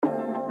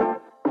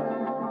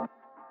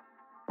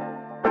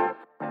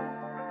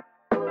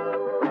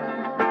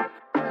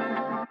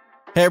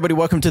Hey everybody,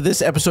 welcome to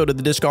this episode of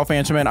the Disc Golf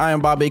Answer Man. I am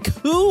Bobby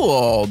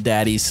Cool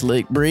Daddy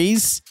Slick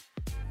Breeze.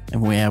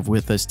 And we have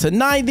with us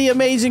tonight the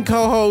amazing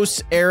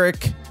co-hosts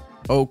Eric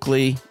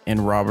Oakley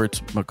and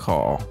Robert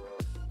McCall.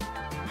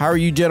 How are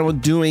you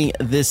gentlemen doing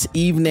this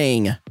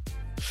evening?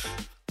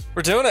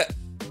 We're doing it.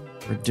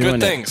 We're doing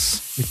Good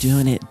things. We're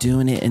doing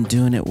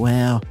it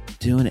well.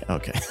 Doing it.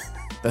 Okay.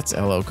 That's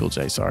LL Cool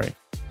J, sorry.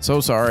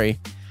 So sorry.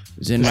 It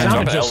was in It my sounded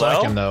Remember just LL?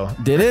 like him, though.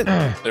 Did it?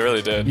 They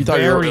really did. You thought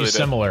you were Very really did.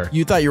 similar.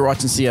 You thought you were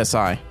watching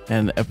CSI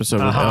and the episode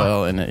with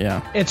LL in it,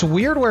 yeah. It's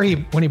weird where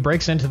when he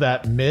breaks into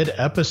that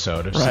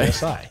mid-episode of Right.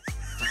 CSI.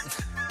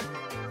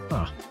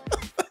 Huh.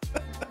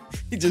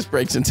 He just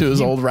breaks into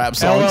his old rap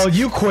songs. LL,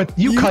 you quit.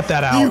 You cut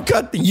that out. You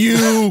cut the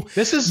you.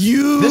 This is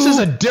You This is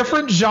a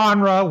different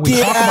genre. We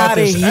get talk about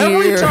outta this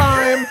every here.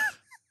 time.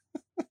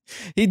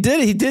 He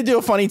did do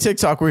a funny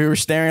TikTok where he was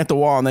staring at the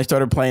wall and they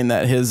started playing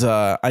that his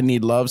I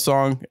Need Love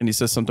song and he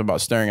says something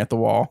about staring at the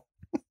wall.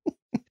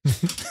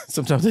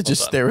 Sometimes they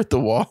just stare at the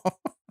wall.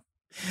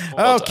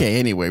 Well Okay,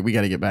 anyway, we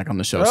got to get back on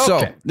the show. Okay.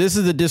 So, this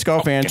is the Disc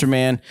Golf Answer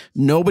Man.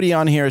 Nobody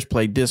on here has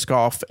played disc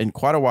golf in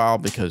quite a while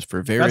because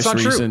for various That's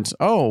not true. reasons.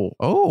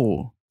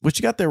 Oh. What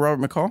you got there,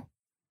 Robert McCall?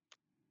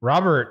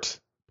 Robert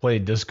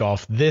played disc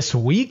golf this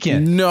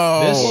weekend.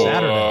 No. This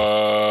Saturday.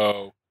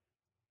 Whoa.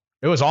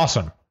 It was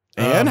awesome.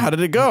 And how did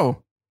it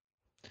go?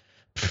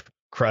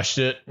 Crushed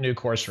it. New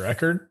course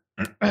record.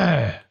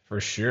 For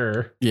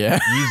sure. Yeah.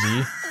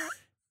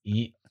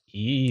 Easy.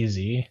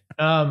 Easy.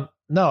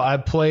 No, I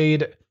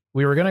played.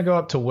 We were gonna go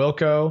up to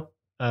Wilco,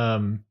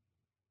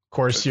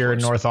 course Good here in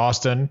course. North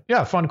Austin.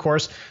 Yeah, fun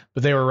course.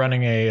 But they were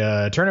running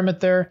a tournament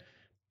there,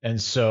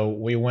 and so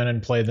we went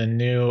and played the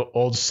new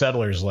Old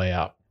Settlers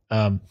layout.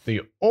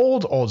 The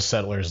old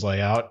Settlers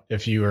layout,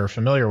 if you are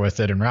familiar with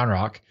it in Round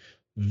Rock,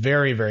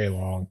 very very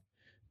long.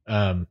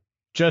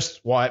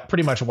 Just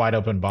pretty much a wide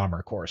open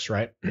bomber course,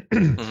 right?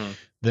 Mhm.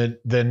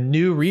 The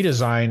new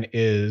redesign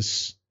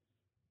is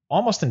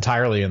almost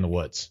entirely in the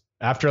woods.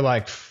 After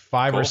like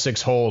 5 or Cool.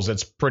 6 holes,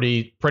 it's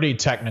pretty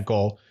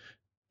technical.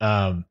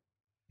 Yeah,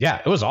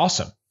 it was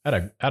awesome.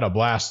 Had a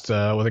blast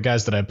with the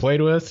guys that I played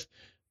with.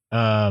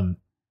 I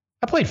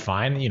played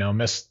fine,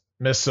 missed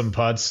some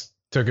putts,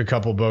 took a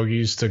couple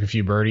bogeys, took a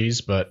few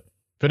birdies, but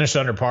finished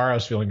under par. I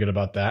was feeling good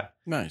about that.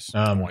 Nice.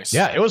 Nice.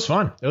 Yeah, it was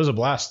fun. It was a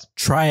blast.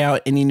 Try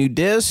out any new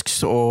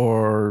discs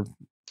or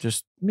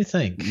just Let me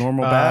think.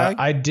 Normal bag?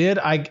 I did.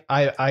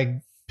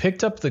 I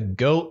picked up the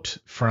GOAT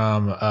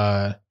from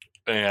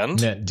And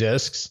Mint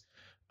Discs.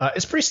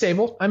 It's pretty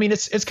stable. I mean,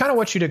 it's kind of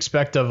what you'd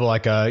expect of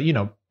like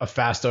a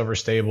fast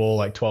overstable,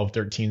 like 12,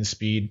 13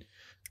 speed.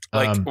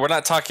 we're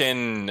not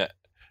talking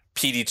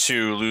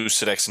PD2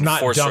 Lucid X and Not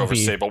Force dumpy.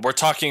 Overstable. We're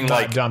talking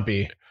Not like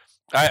dumpy.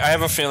 I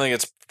have a feeling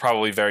it's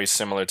probably very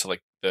similar to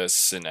like the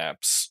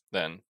Synapse.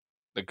 Then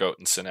the GOAT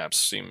and Synapse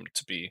seem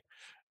to be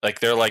like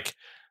they're like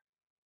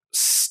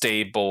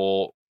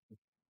stable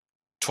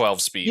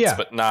 12 speeds, Yeah.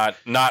 but not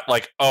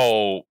like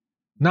Not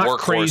workhorse,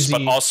 crazy.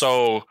 but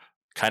also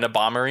kind of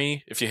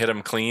bombery. If you hit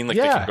them clean, like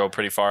they Yeah. can go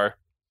pretty far.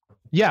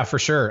 Yeah, for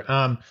sure.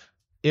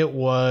 It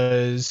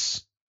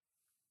was.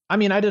 I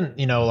mean, I didn't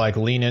like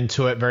lean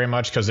into it very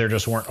much because there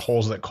just weren't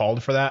holes that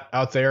called for that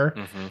out there.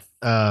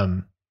 Mm-hmm.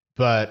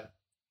 But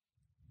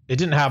it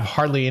didn't have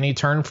hardly any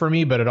turn for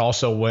me, but it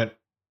also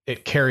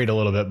it carried a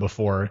little bit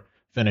before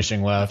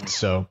finishing left.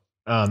 So,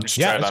 You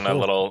should yeah, try it it's on a cool.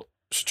 little.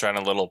 Should try on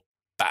a little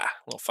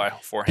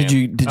forehand.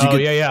 Did you Oh,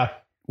 get, yeah.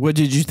 what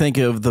did you think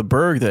of the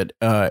Berg that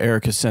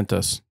Erica sent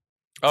us?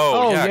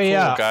 Oh, Oh, yeah,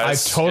 yeah. cool,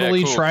 guys. I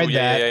totally tried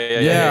Yeah,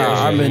 that. Yeah,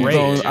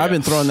 I've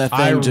been throwing that thing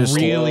I just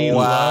really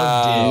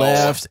loved it.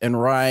 left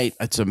and right.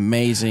 It's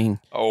amazing.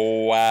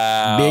 Oh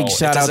wow! Big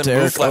shout it out doesn't to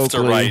move Eric left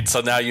Oakley. or right,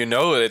 so now you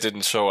know it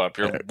didn't show up.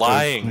 You're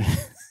lying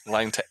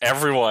to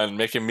everyone,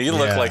 making me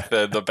look Yeah. like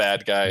the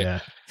bad guy. Yeah.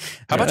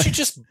 How about you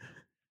just?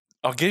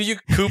 I'll give you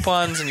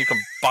coupons and you can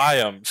buy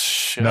them.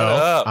 Shut No,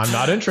 up! I'm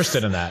not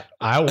interested in that.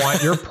 I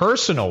want your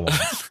personal one.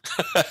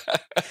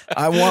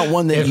 I want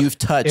one that If- you've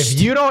touched. If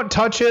you don't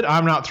touch it,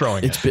 I'm not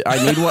throwing it's it.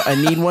 been, I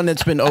need one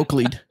that's been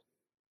Oakley'd.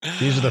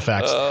 These are the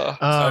facts.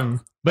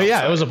 But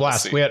yeah, it was a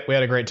blast. We had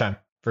a great time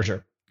for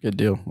sure. Good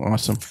deal.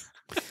 Awesome.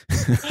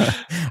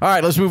 All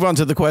right, let's move on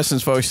to the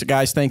questions, folks.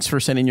 Guys, thanks for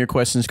sending your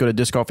questions. Go to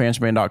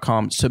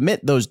discgolfanswerman.com.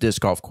 Submit those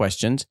disc golf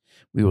questions.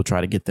 We will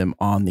try to get them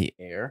on the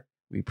air.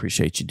 We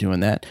appreciate you doing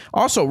that.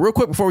 Also, real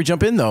quick before we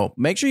jump in, though,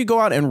 make sure you go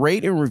out and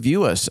rate and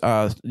review us.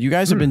 You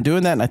guys have been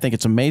doing that, and I think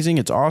it's amazing.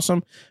 It's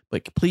awesome.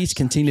 But please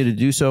continue to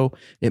do so.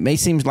 It may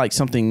seem like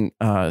something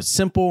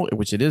simple,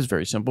 which it is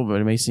very simple, but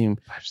it may seem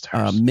 5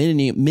 stars.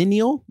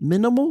 minimal,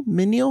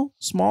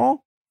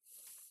 small,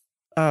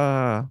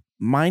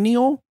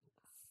 minial, It's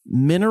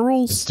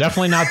minerals.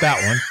 definitely not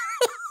that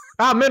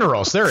one.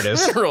 Minerals. There it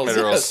is.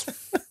 Minerals.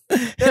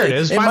 There it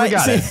is. Finally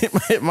got it.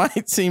 It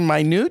might seem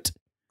minute,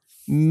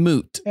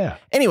 moot. Yeah.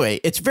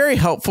 Anyway, it's very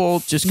helpful.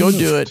 Just go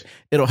do it.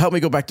 It'll help me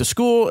go back to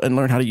school and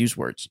learn how to use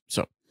words.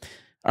 So,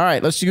 all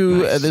right, let's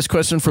do this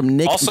question from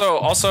Nick.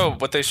 Also,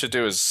 what they should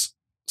do is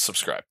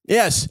subscribe.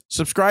 Yes,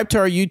 subscribe to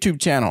our YouTube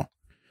channel.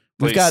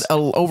 We've got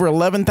Please. over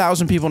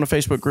 11,000 people in a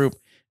Facebook group,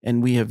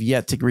 and we have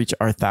yet to reach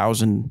our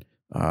 1,000.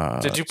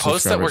 Did you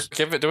post that we're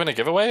doing a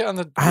giveaway on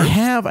the group? I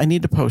have. I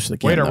need to post it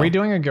again. Wait, are we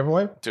doing a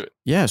giveaway? Do it.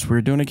 Yes,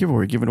 we're doing a giveaway.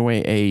 We're giving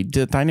away a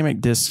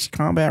Dynamic Disc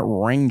Combat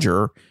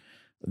Ranger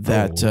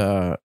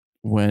that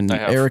when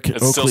Eric it's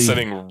Oakley, still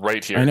sitting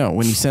right here. I know.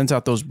 When he sends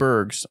out those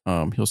bergs,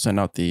 he'll send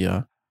out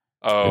the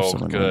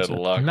good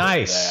luck.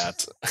 Nice. With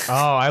that.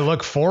 Oh, I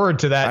look forward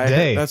to that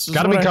day. That's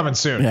got to be coming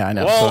soon. Yeah, I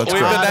know. Well, so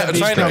we've been trying to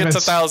get to comments.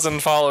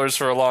 1,000 followers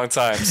for a long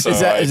time. So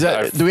is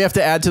that do we have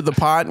to add to the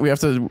pot? We have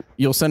to.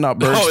 You'll send out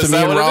bergs to is me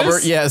that and what it Robert.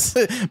 is? Yes,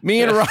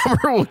 me and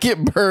Robert will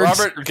get bergs.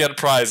 Robert will get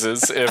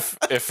prizes if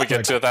we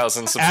get to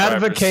 1,000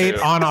 subscribers. Advocate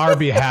too. on our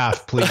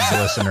behalf, please,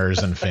 listeners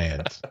and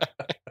fans.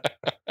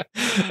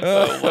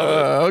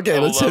 Okay,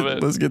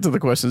 let's get to the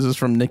questions. This is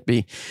from Nick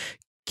B.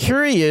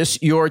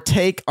 Curious your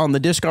take on the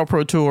Disc Golf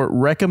Pro Tour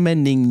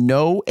recommending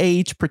no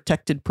age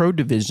protected pro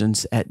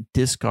divisions at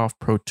Disc Golf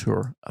Pro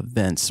Tour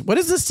events. What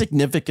is the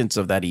significance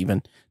of that,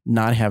 even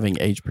not having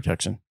age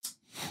protection?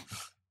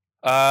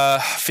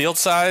 Field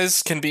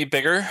size can be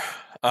bigger.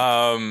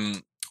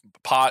 The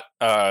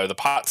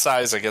pot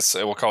size, I guess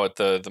we'll call it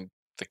the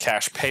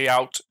cash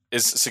payout,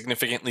 is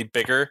significantly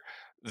bigger.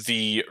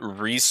 The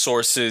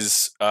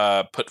resources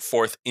put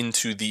forth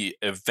into the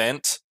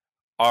event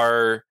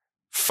are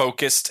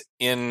focused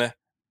in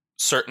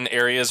certain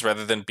areas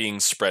rather than being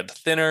spread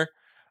thinner.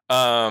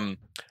 I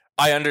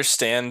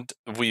understand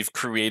we've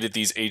created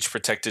these age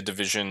protected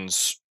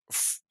divisions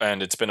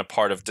and it's been a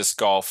part of disc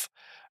golf.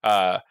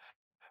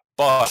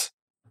 But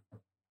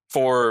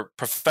for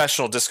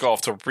professional disc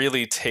golf to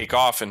really take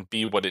off and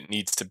be what it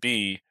needs to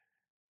be,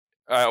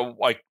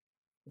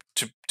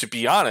 to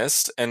be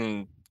honest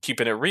and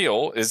keeping it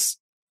real, is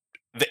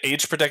the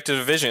age protected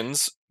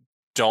divisions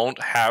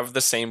don't have the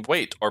same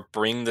weight or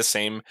bring the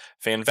same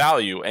fan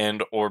value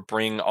and or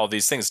bring all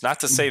these things. Not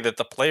to say that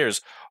the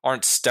players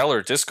aren't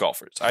stellar disc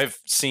golfers. I've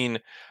seen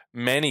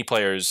many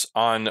players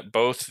on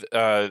both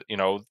the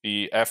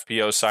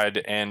FPO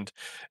side and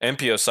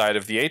MPO side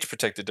of the age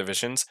protected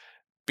divisions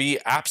be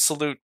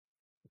absolute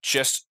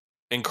just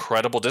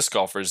incredible disc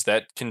golfers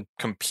that can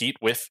compete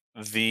with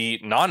the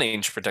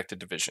non-age protected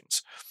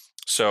divisions.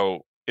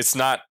 So it's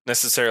not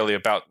necessarily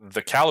about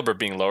the caliber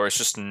being lower. It's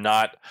just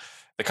not,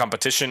 the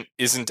competition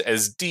isn't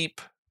as deep,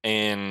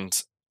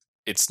 and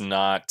it's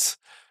not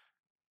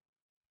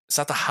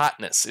the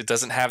hotness. It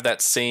doesn't have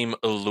that same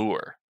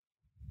allure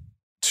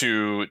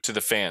to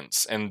the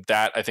fans, and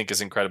that I think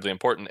is incredibly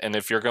important. And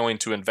if you're going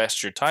to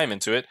invest your time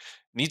into it,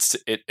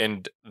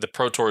 and the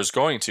Pro Tour is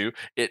going to,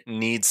 it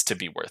needs to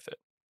be worth it.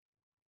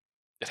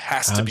 It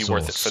has to be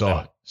worth it for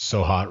them.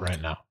 So hot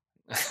right now.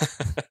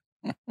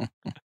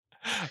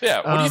 Yeah,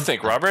 what do you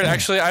think, Robert?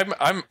 Actually,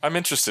 I'm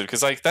interested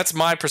because that's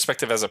my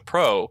perspective as a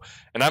pro,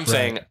 and I'm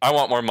saying I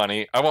want more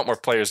money, I want more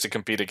players to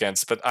compete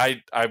against, but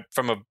I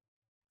from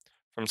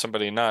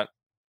somebody not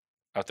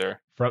out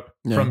there,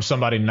 from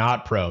somebody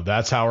not pro.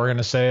 That's how we're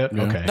gonna say it.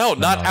 Yeah. Okay, no,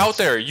 not out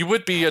there. You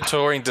would be a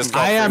touring disc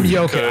golfer. I am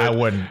yoking. I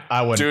wouldn't.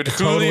 Dude,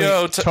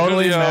 Julio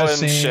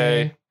and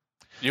Shay.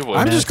 You would.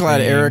 I'm just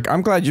glad, Eric.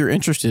 I'm glad you're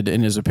interested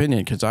in his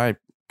opinion because I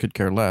could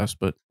care less,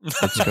 but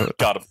let's go.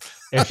 Got him.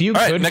 If you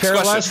could care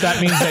less, that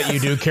means that you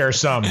do care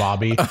some,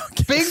 Bobby.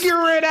 Okay.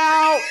 Figure it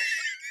out.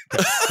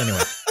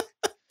 Anyway,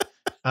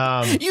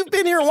 you've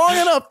been here long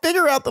enough.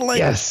 Figure out the language.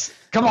 Yes,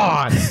 come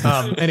on.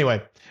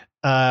 Anyway,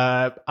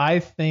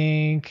 I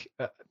think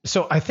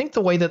so. I think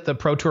the way that the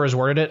Pro Tour has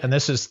worded it, and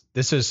this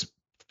is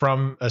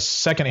from a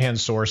secondhand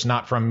source,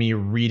 not from me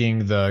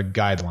reading the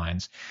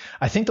guidelines.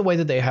 I think the way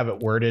that they have it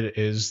worded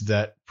is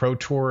that Pro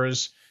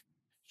Tours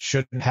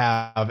shouldn't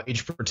have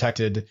age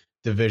protected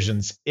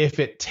divisions if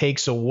it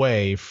takes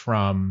away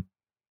from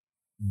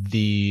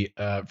the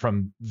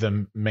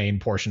main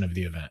portion of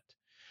the event.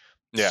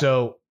 Yeah.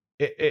 So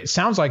it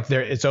sounds like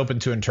it's open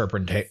to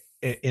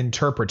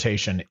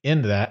interpretation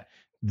in that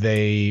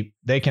they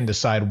can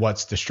decide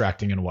what's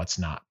distracting and what's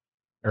not,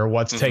 or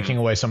what's taking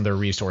away some of their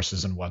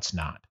resources and what's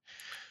not.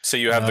 So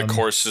you have the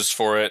courses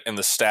for it and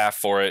the staff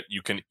for it.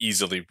 You can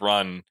easily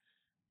run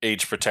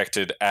age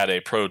protected at a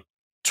Pro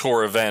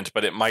Tour event,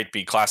 but it might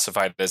be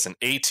classified as an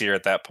A tier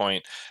at that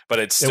point, but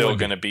it's still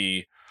going to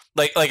be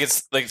like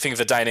it's like, think of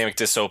the Dynamic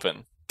Disc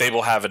Open. They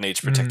will have an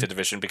age protected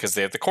division because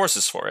they have the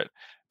courses for it,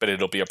 but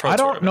it'll be a Pro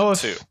Tour event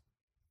too.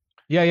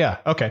 Yeah.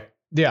 Okay.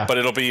 Yeah. But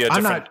it'll be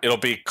it'll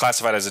be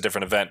classified as a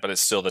different event, but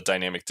it's still the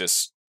Dynamic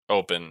Disc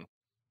Open.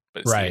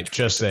 But right.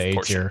 Just the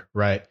A tier.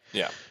 Right.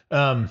 Yeah.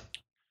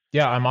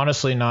 Yeah. I'm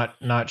honestly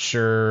not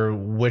sure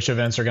which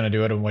events are going to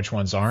do it and which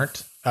ones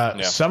aren't.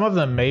 Some of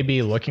them may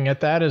be looking at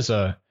that as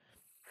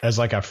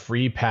like a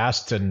free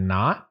pass to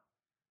not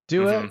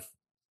do it.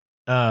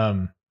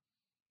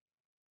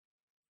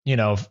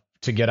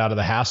 To get out of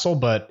the hassle.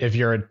 But if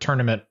you're a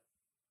tournament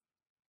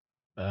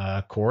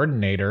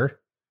coordinator,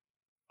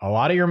 a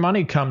lot of your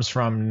money comes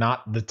from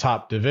not the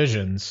top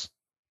divisions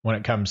when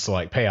it comes to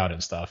like payout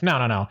and stuff.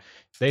 No.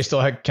 They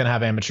still can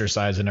have amateur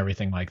size and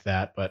everything like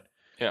that, but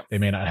they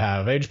may not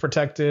have age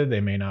protected.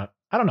 They may not.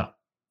 I don't know.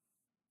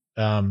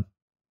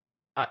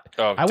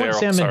 I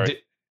wouldn't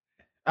say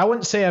I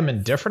wouldn't say I'm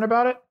indifferent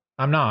about it.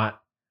 I'm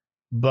not.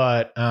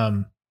 But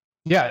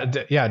yeah,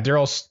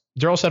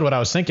 Daryl said what I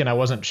was thinking. I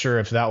wasn't sure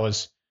if that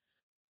was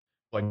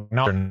like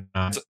not or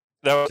not.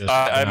 That was, Just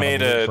I been out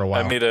made of the loop for a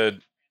while. I made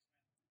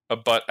a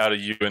butt out of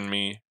you and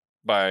me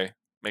by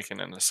making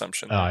an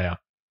assumption. Oh yeah,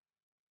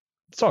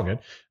 it's all good.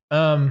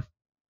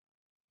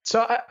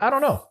 So I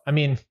don't know. I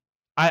mean,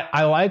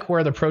 I like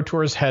where the Pro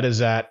Tour's head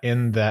is at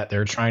in that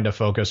they're trying to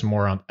focus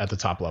more on at the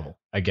top level.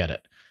 I get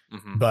it,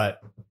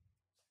 but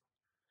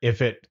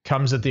if it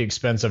comes at the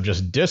expense of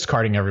just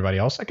discarding everybody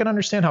else, I can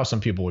understand how some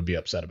people would be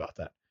upset about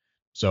that.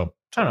 So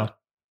I don't know.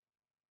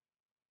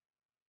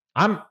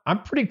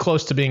 I'm pretty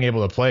close to being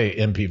able to play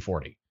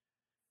MP40.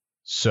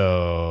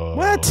 So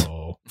What?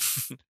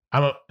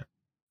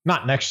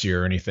 not next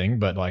year or anything,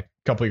 but like a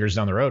couple years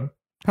down the road.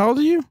 How old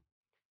are you?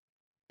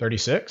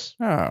 36.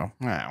 Oh,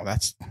 wow,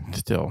 that's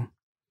still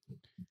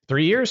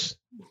 3 years.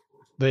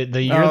 The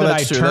year that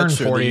I turn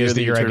 40 is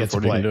the year I get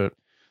to play.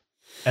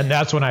 And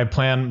that's when I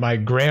plan my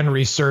grand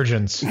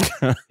resurgence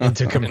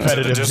into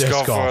competitive disc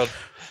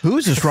golf.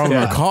 Who's this Ron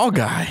McCall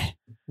guy?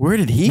 Where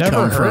did he Never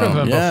come from? heard of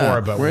him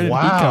before, but where did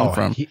wow, he come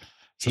from? He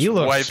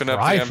looks wiping up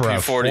spry the for a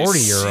MP40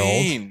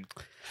 40-year-old.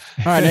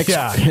 All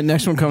right,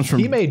 next one comes from.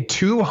 He made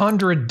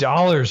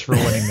 $200 for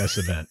winning this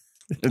event.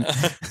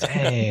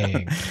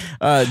 Dang.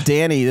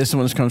 Danny, this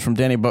one comes from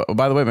Danny. But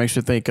by the way, it makes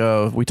me think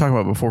we talked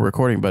about it before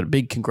recording, but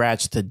big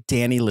congrats to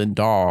Danny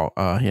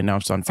Lindahl. He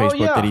announced on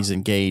Facebook that he's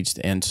engaged,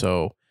 and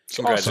so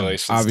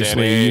congratulations. Awesome.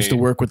 Obviously, Danny. he used to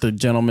work with the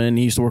gentleman.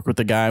 He used to work with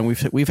the guy, and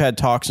we've had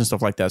talks and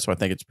stuff like that. So I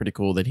think it's pretty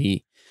cool that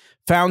he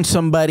found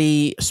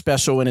somebody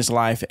special in his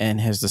life and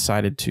has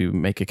decided to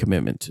make a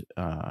commitment.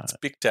 It's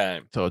big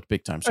time. So it's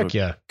big time. So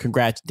yeah.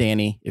 Congrats,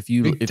 Danny. If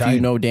you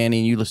know Danny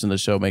and you listen to the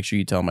show, make sure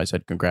you tell him I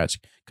said congrats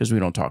because we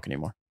don't talk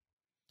anymore.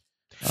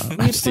 We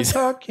don't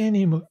talk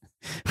anymore.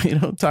 We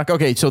don't talk.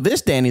 Okay, so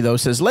this Danny, though,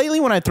 says,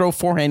 lately when I throw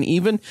forehand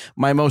even,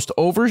 my most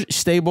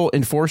overstable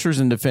enforcers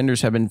and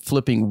defenders have been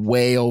flipping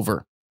way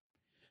over.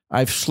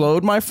 I've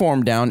slowed my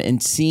form down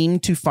and seem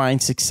to find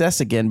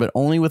success again, but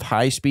only with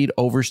high-speed,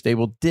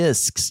 overstable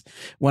discs.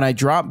 When I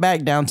drop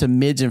back down to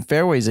mids and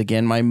fairways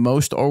again, my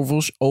most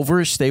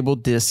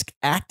overstable discs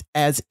act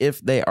as if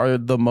they are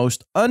the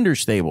most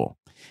understable.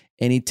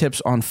 Any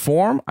tips on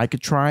form? I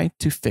could try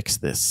to fix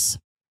this.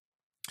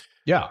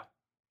 Yeah.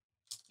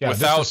 Go ahead.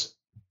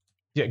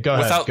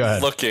 Without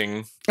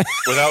looking,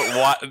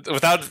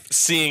 without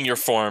seeing your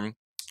form,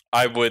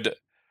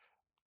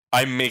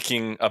 I'm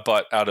making a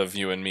butt out of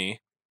you and me.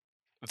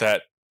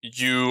 That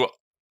you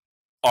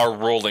are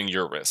rolling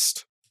your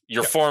wrist.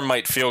 Your form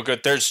might feel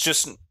good. There's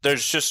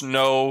just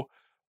no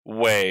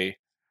way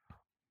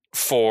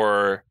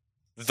for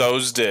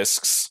those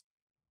discs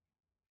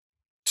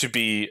to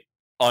be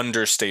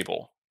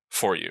understable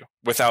for you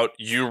without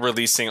you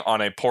releasing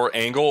on a poor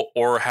angle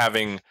or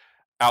having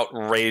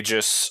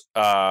outrageous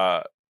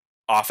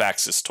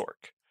off-axis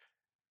torque,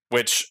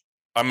 which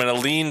I'm going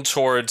to lean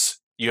towards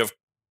your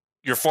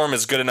form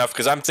is good enough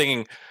because I'm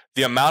thinking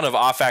the amount of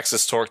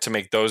off-axis torque to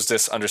make those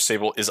discs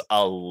understable is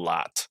a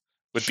lot.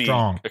 Would be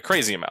a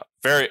crazy amount.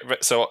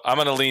 So I'm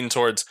going to lean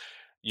towards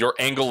your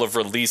angle of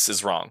release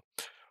is wrong.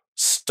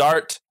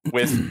 Start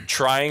with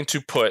trying to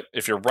put,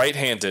 if you're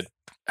right-handed,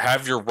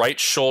 have your right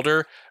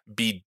shoulder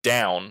be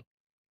down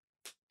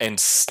and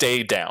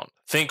stay down.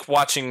 Think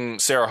watching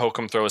Sarah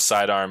Hokum throw a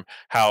sidearm,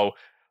 how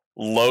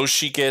low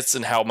she gets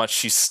and how much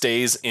she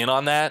stays in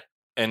on that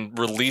and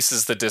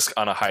releases the disc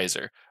on a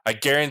hyzer. I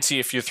guarantee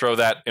if you throw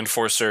that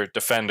enforcer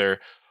defender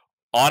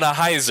on a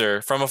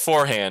hyzer from a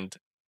forehand,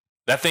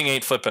 that thing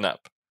ain't flipping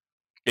up.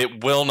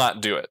 It will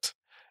not do it.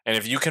 And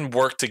if you can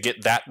work to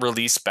get that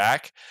release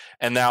back,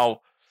 and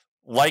now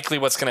likely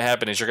what's going to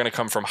happen is you're going to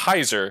come from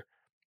hyzer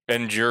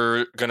and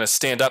you're going to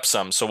stand up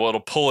some. So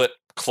it'll pull it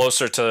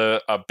closer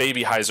to a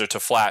baby hyzer to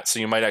flat. So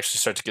you might actually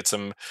start to get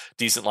some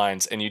decent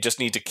lines, and you just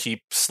need to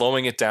keep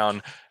slowing it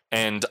down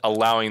and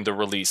allowing the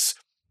release.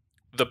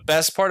 The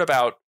best part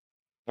about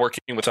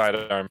working with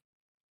sidearm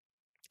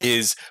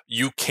is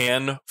you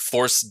can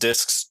force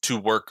discs to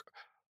work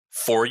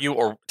for you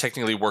or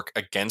technically work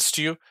against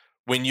you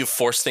when you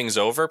force things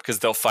over because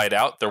they'll fight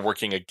out. They're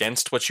working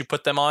against what you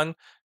put them on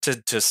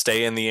to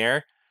stay in the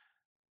air.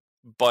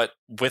 But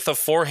with a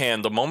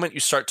forehand, the moment you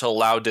start to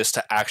allow discs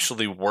to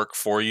actually work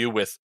for you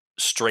with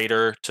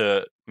straighter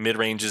to mid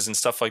ranges and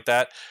stuff like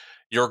that,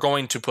 you're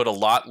going to put a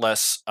lot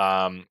less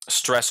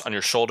stress on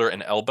your shoulder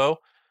and elbow.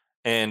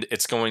 And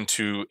it's going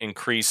to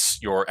increase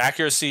your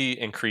accuracy,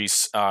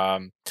 increase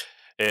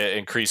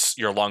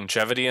your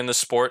longevity in the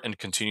sport, and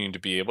continuing to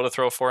be able to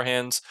throw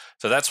forehands.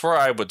 So that's where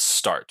I would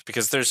start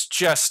because there's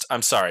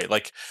I'm sorry,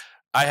 like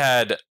I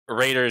had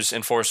Raiders,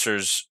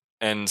 enforcers,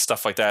 and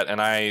stuff like that,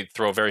 and I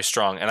throw very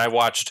strong. And I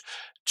watched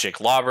Jake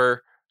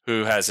Lauber,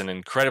 who has an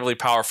incredibly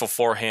powerful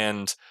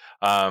forehand,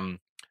 him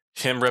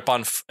rip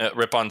on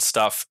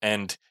stuff,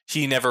 and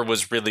he never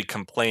was really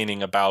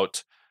complaining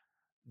about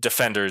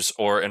defenders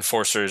or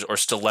enforcers or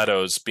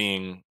stilettos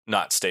being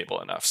not stable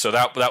enough. So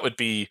that would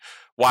be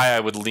why I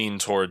would lean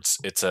towards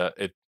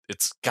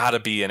it's got to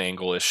be an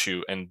angle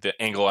issue, and the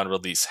angle on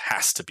release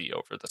has to be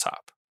over the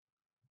top.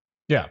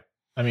 Yeah,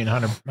 I mean,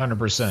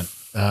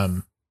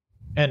 100%.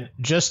 And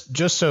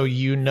just so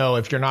you know,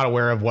 if you're not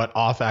aware of what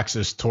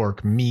off-axis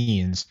torque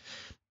means,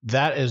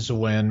 that is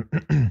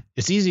when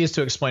it's easiest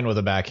to explain with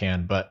a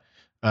backhand, but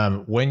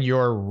when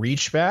your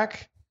reach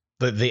back,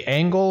 the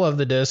angle of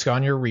the disc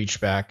on your reach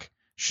back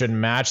should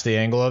match the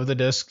angle of the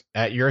disc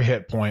at your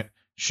hit point,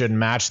 should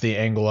match the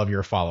angle of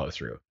your follow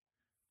through.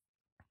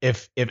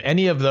 If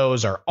any of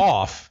those are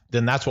off,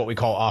 then that's what we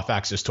call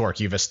off-axis torque.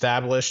 You've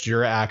established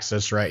your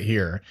axis right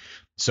here.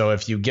 So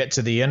if you get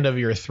to the end of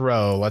your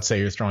throw, let's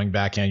say you're throwing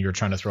backhand, you're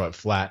trying to throw it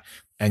flat,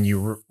 and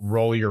you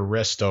roll your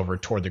wrist over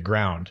toward the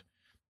ground,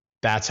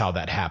 that's how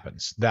that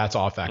happens. That's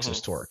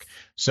off-axis torque.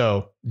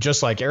 So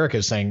just like Eric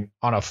is saying,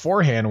 on a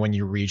forehand, when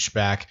you reach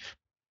back,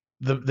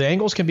 the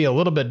angles can be a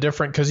little bit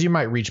different because you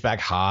might reach back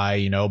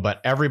high,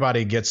 but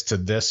everybody gets to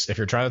this. If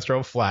you're trying to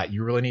throw flat,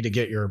 you really need to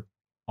get your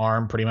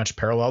arm pretty much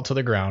parallel to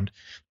the ground.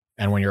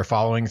 And when you're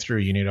following through,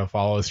 you need to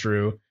follow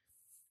through,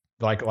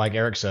 like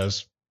Eric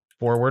says,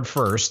 forward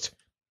first.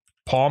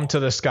 Palm to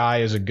the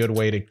sky is a good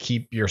way to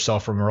keep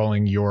yourself from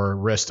rolling your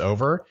wrist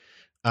over.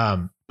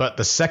 But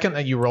the second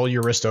that you roll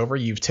your wrist over,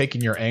 you've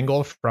taken your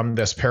angle from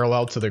this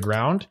parallel to the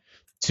ground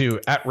to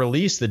at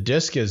release. The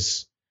disc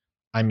is,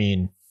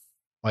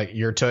 like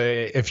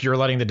if you're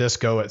letting the disc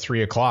go at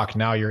 3 o'clock,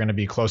 now you're going to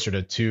be closer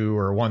to 2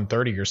 or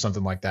 1:30 or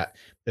something like that.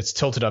 It's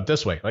tilted up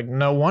this way. Like,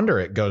 no wonder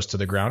it goes to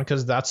the ground,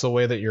 because that's the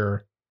way that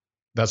your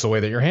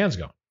hands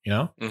go,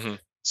 Mm-hmm.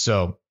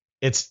 So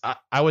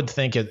I would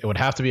think it would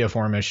have to be a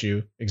form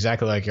issue,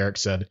 exactly like Eric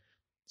said.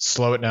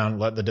 Slow it down,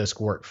 let the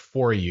disc work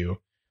for you.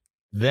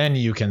 Then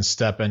you can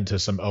step into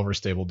some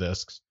overstable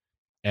discs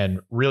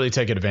and really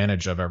take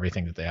advantage of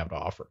everything that they have to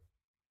offer.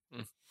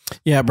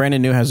 Yeah,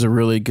 Brandon New has a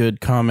really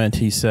good comment.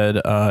 He said,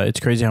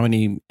 it's crazy how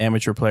many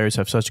amateur players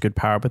have such good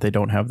power, but they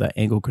don't have that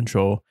angle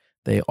control.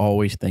 They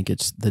always think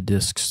it's the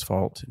disc's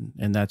fault.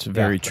 And that's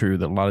very true,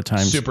 that a lot of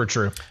times. Super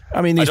true.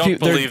 I mean, I don't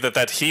believe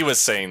that he was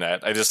saying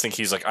that. I just think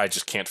he's like, I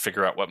just can't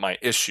figure out what my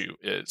issue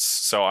is.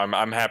 So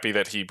I'm happy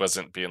that he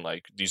wasn't being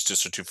like, these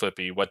discs are too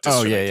flippy. What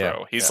disc should I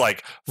throw? He's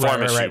like,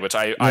 form issue, which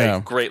I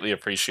greatly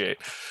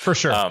appreciate. For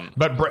sure.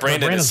 But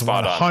Brandon's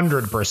spot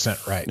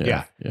 100% right.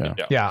 Yeah.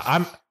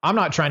 I'm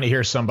not trying to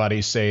hear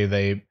somebody say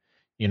they,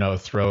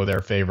 throw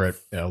their favorite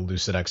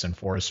Lucidex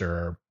Enforcer,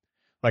 or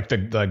like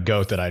the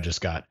goat that I just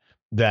got.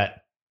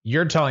 That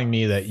you're telling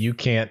me that you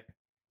can't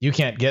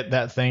get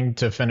that thing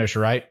to finish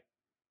right.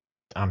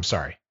 I'm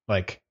sorry.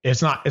 Like,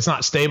 it's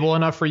not stable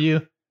enough for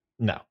you.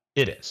 No,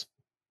 it is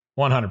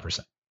 100%.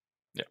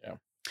 Yeah.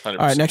 100%. All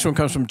right. Next one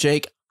comes from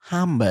Jake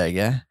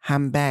Hamburger.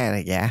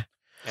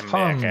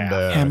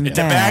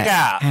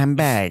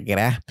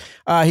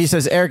 He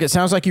says, Eric, it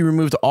sounds like you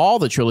removed all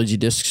the trilogy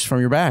discs from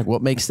your bag.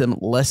 What makes them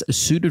less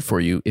suited for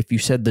you? If you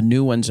said the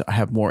new ones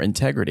have more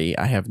integrity,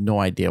 I have no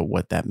idea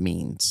what that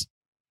means.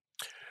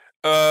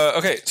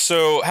 Okay,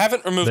 so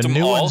haven't removed them all. The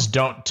new ones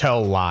don't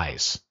tell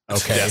lies.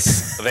 Okay,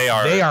 yes, they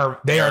are.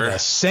 They are the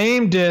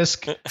same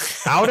disc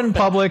out in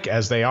public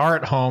as they are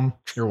at home.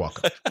 You're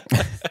welcome.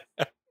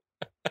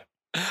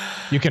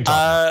 You can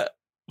talk.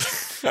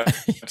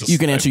 You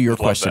can answer your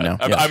question now.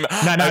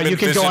 No, you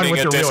can go on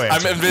with your real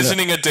answer. I'm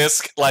envisioning a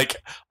disc like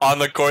on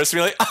the course,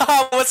 being like,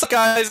 what's up,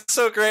 guys?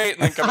 So great,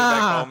 and then coming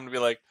back home and be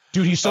like,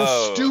 dude, he's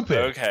so stupid.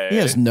 Okay. He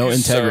has no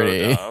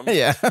integrity. So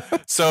yeah.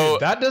 So dude,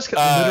 that disc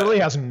literally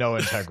has no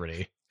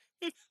integrity.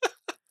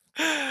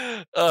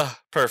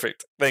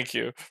 Perfect. Thank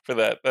you for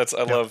that.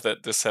 I love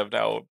that discs have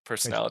now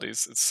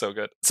personalities. It's so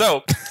good.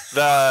 So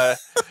I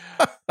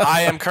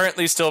am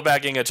currently still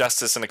bagging a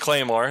Justice and a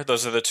Claymore.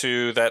 Those are the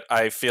two that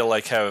I feel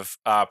like have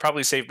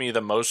probably saved me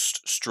the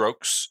most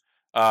strokes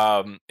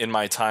in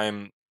my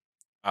time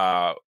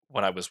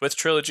when I was with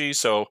Trilogy.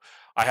 So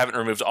I haven't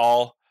removed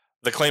all.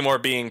 The Claymore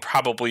being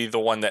probably the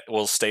one that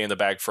will stay in the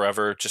bag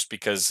forever, just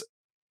because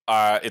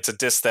it's a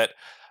disc that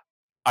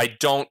I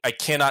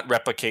cannot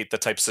replicate the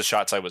types of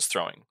shots I was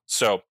throwing.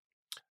 So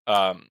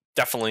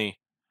definitely,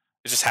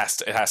 it has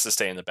to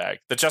stay in the bag.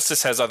 The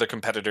Justice has other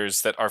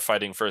competitors that are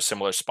fighting for a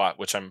similar spot,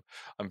 which I'm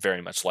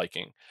very much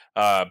liking.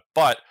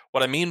 But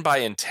what I mean by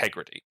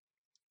integrity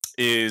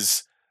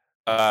is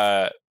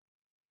there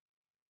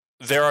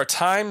are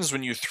times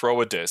when you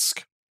throw a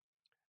disc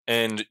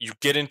and you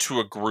get into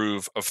a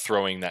groove of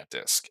throwing that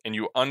disc, and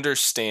you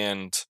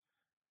understand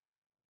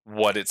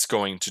what it's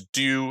going to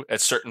do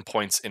at certain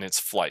points in its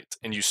flight.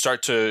 And you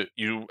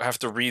have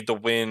to read the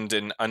wind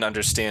and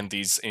understand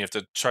these, and you have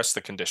to trust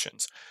the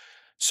conditions.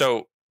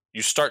 So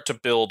you start to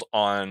build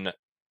on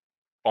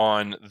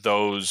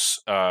those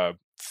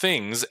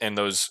things and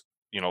those,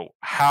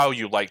 how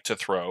you like to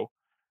throw,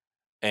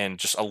 and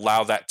just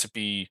allow that to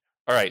be,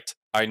 all right,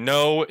 I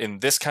know in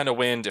this kind of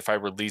wind, if I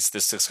release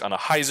this disc on a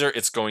hyzer,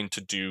 it's going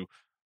to do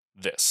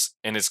this,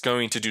 and it's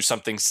going to do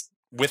something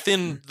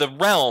within the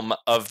realm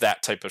of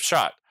that type of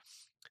shot.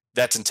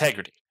 That's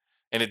integrity,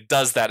 and it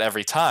does that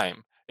every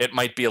time. It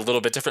might be a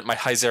little bit different, might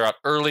hyzer out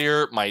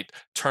earlier, might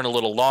turn a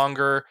little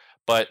longer,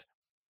 but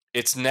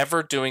it's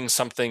never doing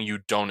something you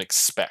don't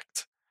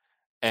expect.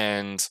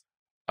 And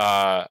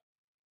I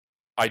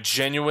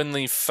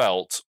genuinely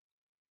felt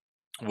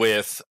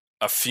with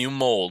a few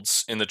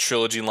molds in the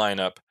Trilogy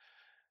lineup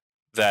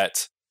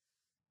that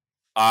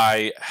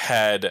I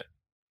had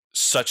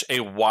such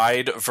a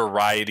wide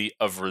variety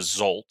of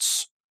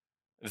results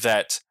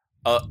that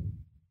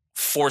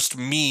forced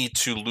me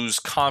to lose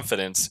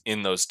confidence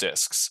in those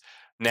discs.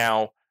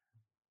 Now,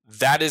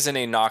 that isn't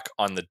a knock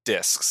on the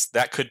discs.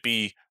 That could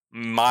be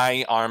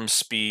my arm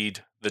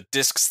speed, the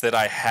discs that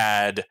I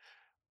had,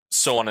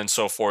 so on and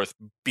so forth,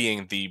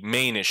 being the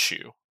main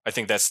issue. I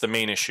think that's the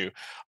main issue.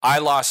 I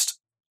lost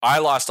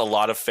a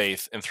lot of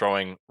faith in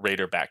throwing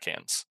Raider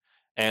backhands.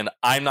 And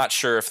I'm not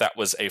sure if that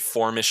was a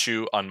form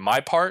issue on my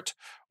part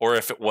or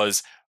if it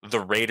was the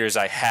Raiders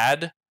I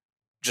had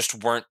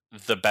just weren't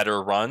the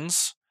better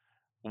runs.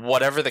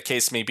 Whatever the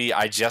case may be,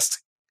 I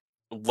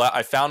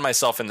found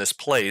myself in this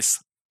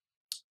place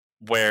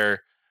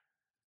where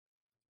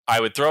I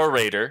would throw a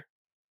Raider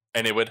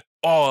and it would,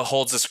 it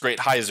holds this great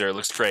hyzer, it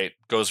looks great,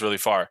 goes really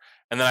far.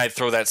 And then I'd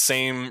throw that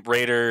same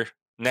Raider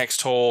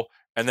next hole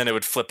and then it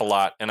would flip a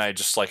lot. And I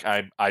just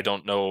I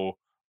don't know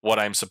what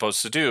I'm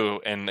supposed to do.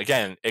 And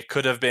again, it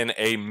could have been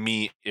a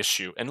me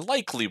issue and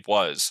likely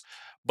was.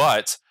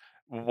 But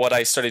what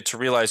I started to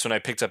realize when I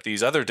picked up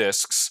these other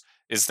discs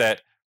is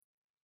that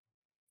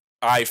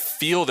I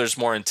feel there's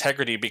more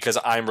integrity because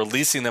I'm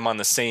releasing them on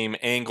the same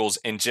angles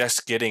and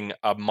just getting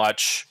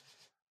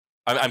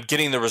I'm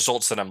getting the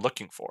results that I'm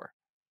looking for.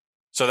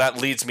 So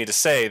that leads me to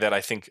say that I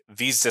think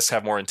these discs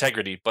have more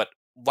integrity, but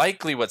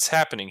likely what's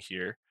happening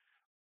here,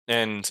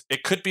 and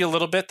it could be a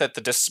little bit that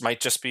the discs might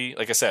just be,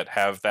 like I said,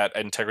 have that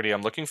integrity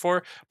I'm looking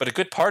for, but a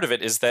good part of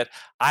it is that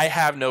I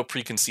have no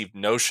preconceived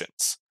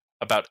notions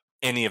about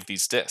any of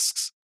these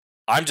discs.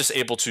 I'm just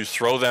able to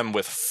throw them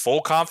with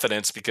full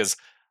confidence because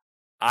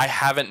I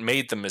haven't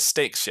made the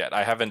mistakes yet.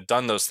 I haven't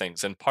done those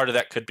things. And part of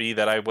that could be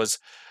that I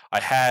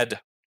had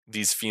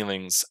these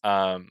feelings.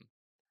 I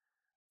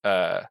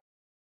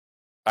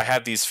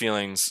had these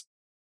feelings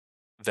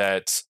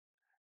that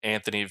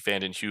Anthony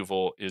Vanden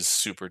Heuvel is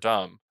super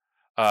dumb.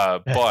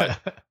 But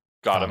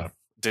got him.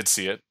 Did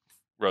see it.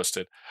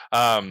 Roasted.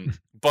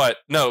 But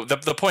no,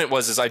 the point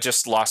was I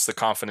just lost the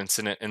confidence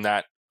in it and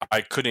that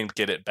I couldn't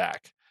get it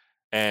back.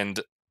 And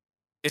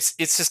it's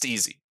just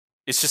easy.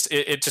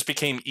 It just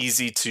became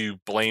easy to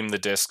blame the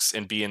discs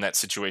and be in that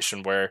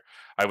situation where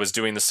I was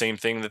doing the same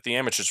thing that the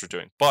amateurs were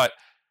doing. But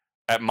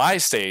at my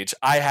stage,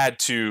 I had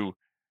to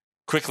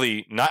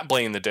quickly not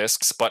blame the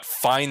discs, but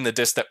find the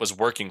disc that was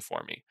working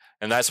for me.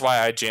 And that's why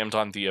I jammed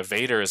on the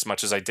Evader as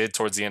much as I did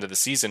towards the end of the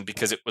season,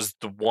 because it was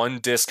the one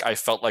disc I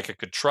felt like I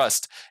could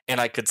trust and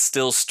I could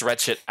still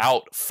stretch it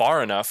out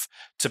far enough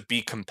to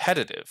be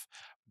competitive.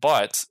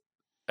 But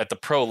at the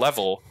pro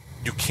level,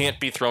 you can't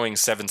be throwing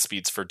 7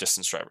 speeds for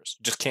distance drivers.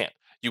 You just can't.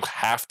 You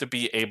have to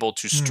be able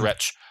to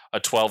stretch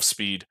a 12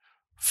 speed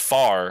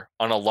far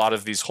on a lot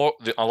of these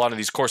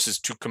courses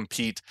to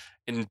compete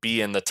and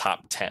be in the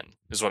top 10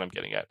 is what I'm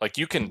getting at. Like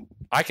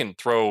I can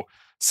throw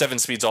 7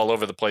 speeds all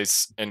over the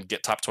place and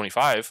get top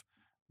 25,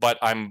 but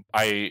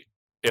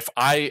if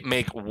I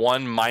make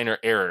one minor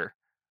error,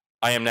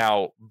 I am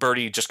now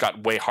birdie just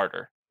got way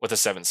harder with a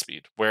 7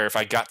 speed, where if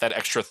I got that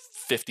extra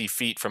 50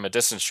 feet from a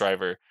distance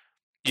driver,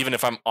 even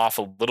if I'm off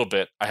a little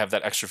bit, I have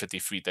that extra 50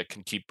 feet that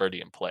can keep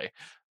birdie in play.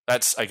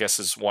 That's, I guess,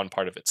 is one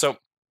part of it. So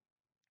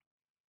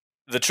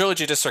the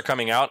Trilogy discs are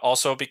coming out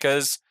also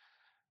because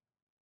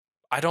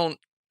I'm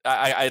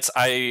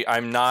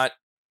not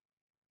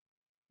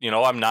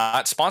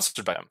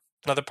sponsored by them.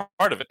 Another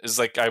part of it is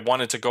like I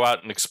wanted to go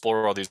out and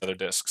explore all these other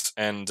discs.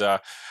 And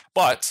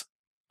but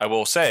I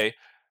will say,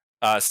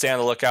 stay on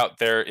the lookout.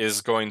 There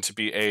is going to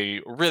be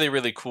a really,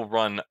 really cool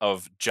run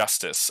of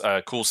Justice,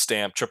 cool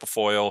stamp, triple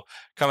foil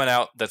coming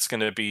out. That's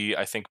going to be,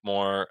 I think,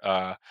 more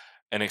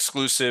an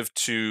exclusive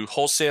to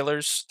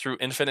wholesalers through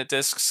Infinite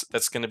Discs.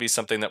 That's going to be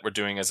something that we're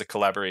doing as a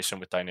collaboration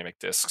with Dynamic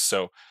Discs.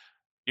 So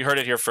you heard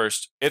it here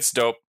first. It's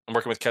dope. I'm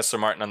working with Kessler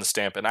Martin on the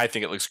stamp, and I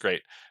think it looks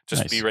great.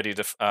 Just Be ready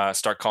to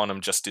start calling them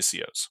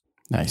Justicios.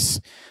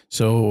 Nice.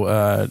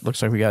 So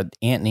looks like we got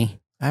Anthony.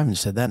 I haven't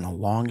said that in the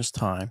longest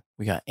time.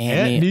 We got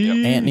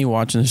Anthony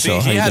watching the show.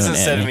 He hasn't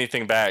said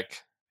anything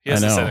back. He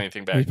said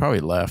anything back. He probably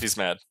left. He's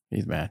mad.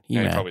 He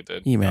probably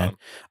did. He mad.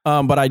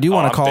 But I do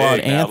want to call out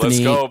Anthony. Let's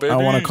go, baby. I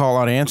want to call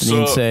out Anthony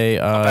and say,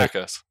 back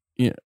us.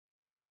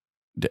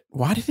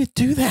 Why did it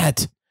do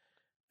that?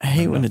 I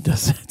hate when it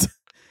does that.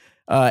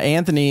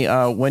 Anthony,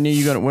 when are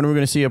we going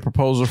to see a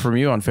proposal from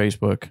you on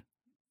Facebook?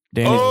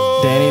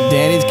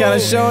 Danny's kind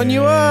of showing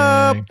you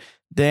up.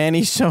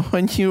 Danny's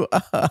showing you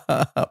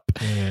up.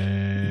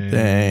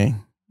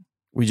 Dang.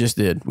 We just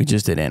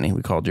did, Annie.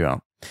 We called you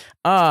out.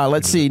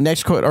 Let's see.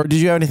 Next quote. Or did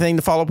you have anything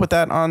to follow up with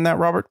that on that,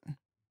 Robert?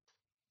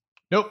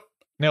 Nope.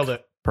 Nailed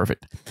it.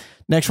 Perfect.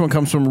 Next one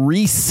comes from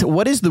Reese.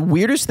 What is the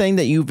weirdest thing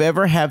that you've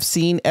ever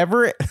seen?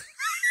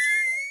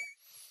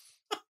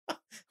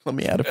 Let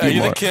me add a few more. Are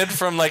you the kid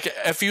from like,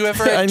 if you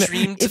ever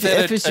dreamed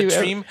a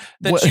dream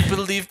that you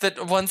believed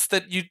that one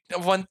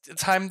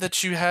time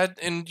that you had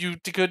and you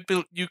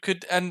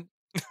could and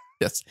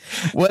Yes.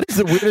 What is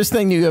the weirdest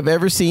thing you have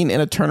ever seen in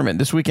a tournament?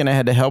 This weekend, I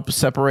had to help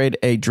separate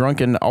a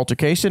drunken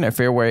altercation at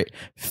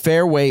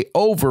fairway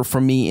over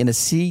from me in a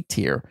C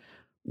tier.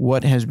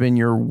 What has been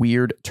your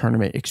weird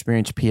tournament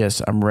experience?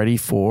 P.S. I'm ready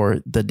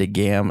for the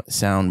DeGam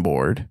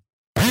soundboard.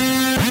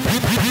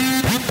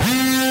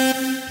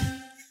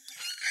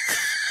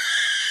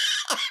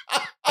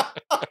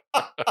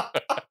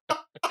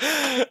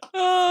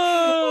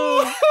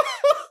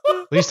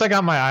 At least I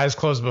got my eyes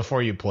closed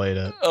before you played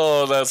it.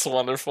 Oh, that's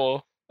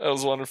wonderful. That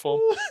was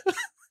wonderful.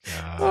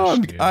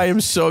 Gosh, I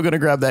am so going to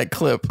grab that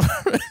clip,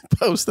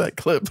 post that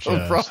clip of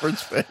Just.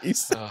 Robert's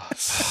face. Oh,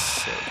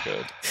 so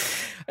good.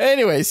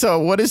 Anyway, so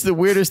what is the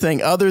weirdest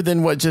thing other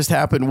than what just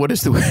happened? What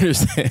is the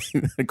weirdest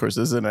thing? Of course,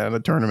 this isn't at a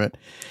tournament.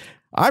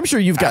 I'm sure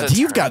you've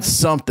got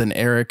something,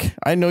 Eric.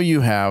 I know you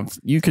have.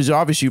 Because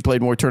obviously you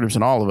played more tournaments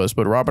than all of us.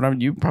 But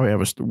Robert, you probably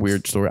have a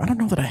weird story. I don't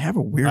know that I have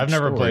a weird. I've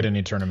never story. played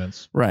any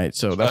tournaments. Right,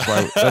 so that's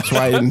why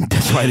I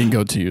didn't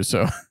go to you.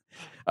 So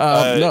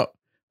no.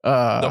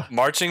 The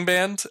marching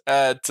band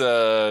at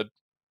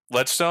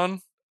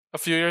Ledgestone a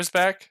few years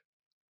back.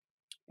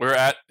 We were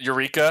at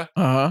Eureka,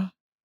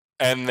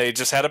 and they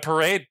just had a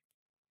parade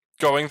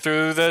going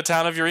through the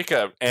town of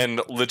Eureka,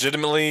 and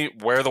legitimately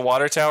where the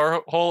water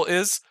tower hole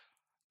is,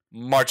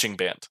 marching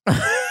band,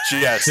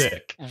 just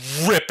Sick.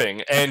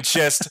 ripping and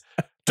just.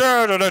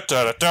 You're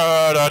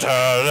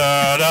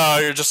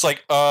just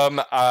like,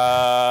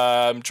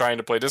 I'm trying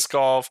to play disc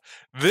golf.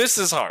 This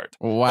is hard.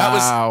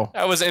 Wow,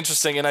 That was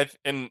interesting, and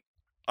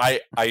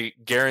I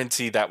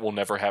guarantee that will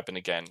never happen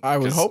again. I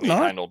would hope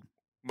not. Heinold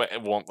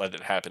won't let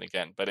it happen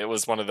again. But it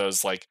was one of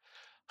those like,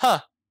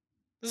 this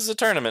is a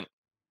tournament.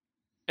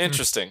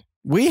 Interesting.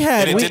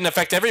 It didn't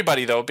affect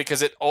everybody though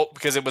because it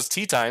was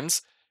tee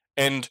times,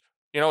 and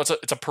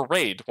it's a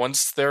parade.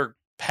 Once they're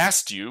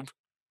past you,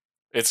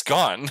 it's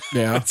gone.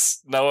 Yeah,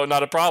 it's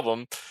not a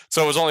problem.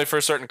 So it was only for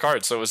certain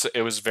cards. So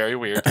it was very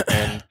weird,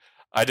 and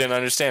I didn't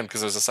understand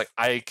because it was just like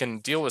I can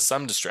deal with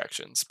some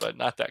distractions, but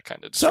not that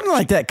kind of distraction. Something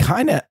like that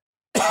kind of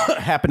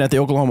happened at the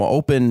Oklahoma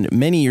Open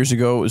many years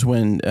ago. It was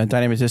when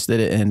Dynamitist did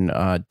it,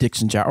 and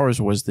Dixon Jowers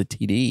was the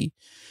TD.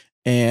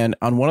 And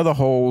on one of the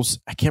holes,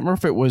 I can't remember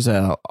if it was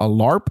a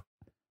LARP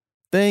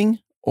thing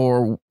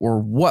or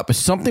what, but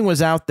something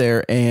was out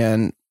there,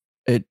 and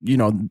it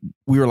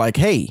we were like,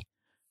 hey,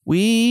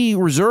 we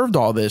reserved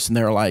all this, and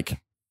they're like,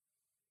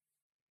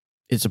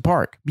 it's a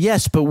park.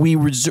 Yes, but we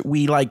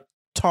like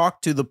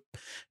talked to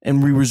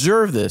and we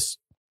reserved this.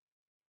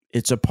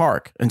 It's a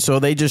park. And so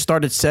they just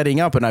started setting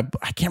up, and I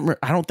can't remember.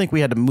 I don't think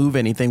we had to move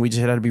anything. We just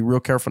had to be real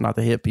careful not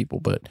to hit people,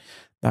 but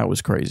that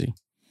was crazy.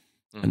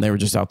 Mm-hmm. And they were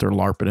just out there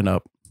LARPing it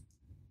up.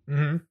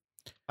 Mm-hmm.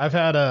 I've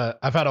had a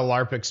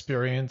LARP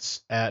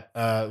experience at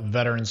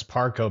Veterans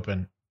Park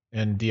Open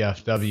in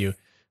DFW.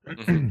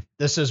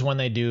 This is when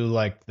they do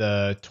like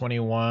the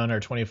 21 or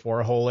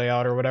 24 hole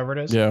layout or whatever it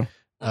is. Yeah.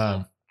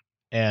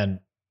 And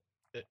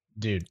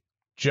dude,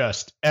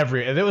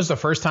 it was the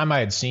first time I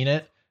had seen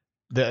it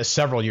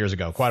several years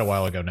ago, quite a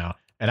while ago now.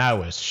 And I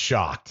was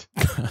shocked,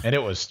 and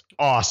it was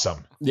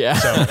awesome. Yeah.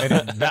 So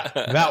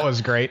that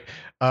was great.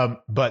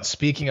 But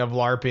speaking of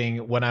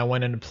LARPing, when I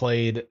went and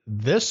played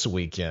this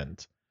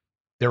weekend,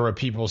 there were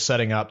people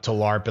setting up to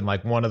LARP in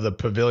like one of the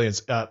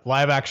pavilions,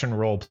 live action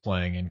role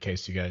playing, in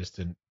case you guys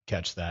didn't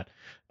catch that.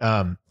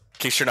 In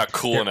case you're not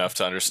cool enough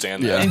to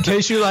understand that. In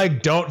case you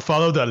like don't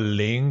follow the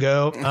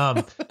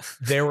lingo,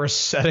 they were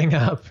setting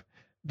up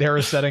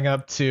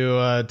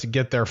to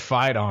get their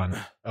fight on.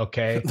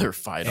 Okay. Their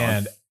fight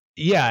on.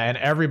 And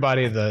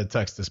everybody, the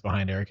text is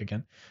behind Eric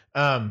again.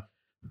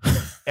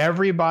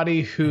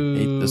 Everybody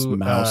who's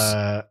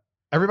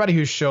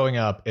showing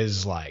up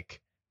is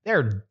like,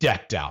 they're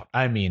decked out.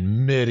 I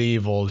mean,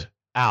 medieval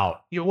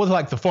out. With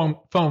like the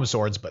foam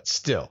swords, but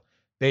still,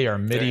 they are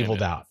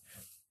medievaled out,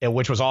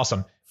 which was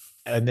awesome.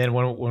 And then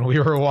when we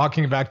were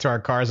walking back to our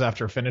cars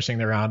after finishing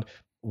the round,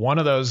 one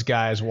of those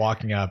guys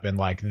walking up in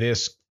like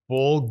this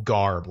full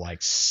garb,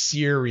 like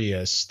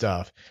serious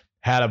stuff,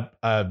 had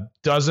a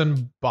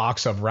dozen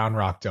box of Round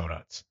Rock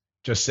donuts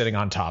just sitting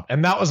on top.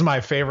 And that was my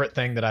favorite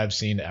thing that I've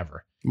seen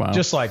ever. Wow.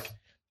 Just like,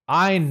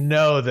 I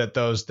know that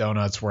those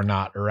donuts were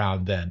not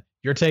around then.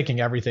 You're taking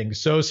everything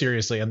so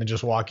seriously, and then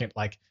just walking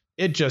like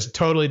it just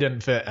totally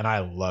didn't fit, and I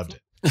loved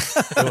it.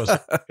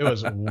 It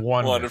was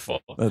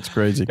wonderful. That's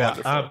crazy.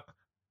 Yeah,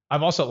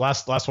 I've also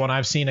last one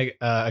I've seen a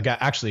guy.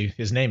 Actually,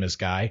 his name is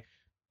Guy.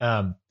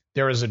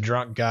 There was a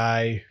drunk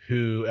guy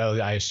who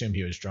I assume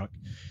he was drunk.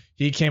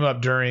 He came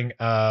up during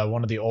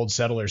one of the Old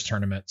Settlers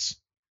tournaments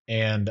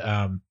and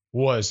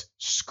was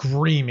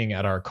screaming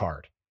at our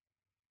card.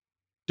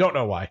 Don't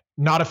know why.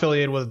 Not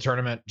affiliated with the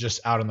tournament,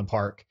 just out in the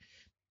park.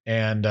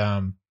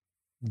 And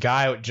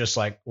Guy was just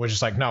like,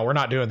 no, we're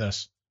not doing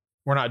this.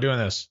 We're not doing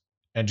this.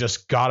 And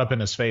just got up in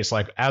his face.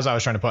 Like as I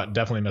was trying to putt,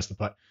 definitely missed the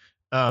putt.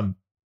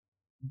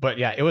 But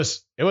yeah, it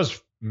was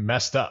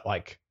messed up.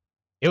 Like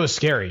it was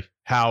scary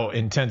how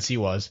intense he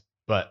was,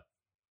 but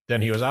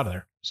then he was out of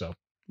there. So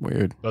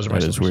Weird. Those are my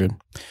That is stories. weird.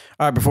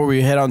 All right, before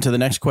we head on to the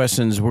next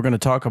questions, we're going to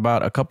talk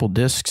about a couple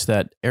discs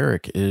that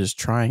Eric is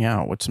trying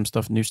out. What's some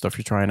new stuff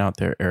you're trying out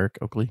there, Eric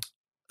Oakley?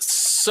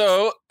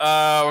 So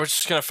we're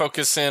just going to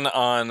focus in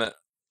on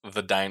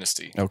the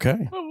Dynasty.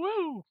 Okay.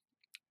 Woo-woo.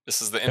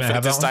 This is the Can I have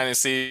Infinite that Disc one?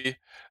 Dynasty.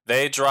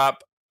 They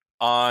drop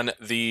on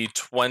the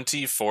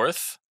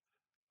 24th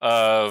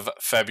of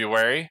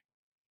February.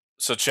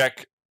 So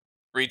check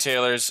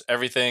retailers,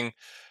 everything.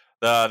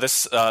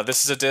 This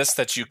is a disc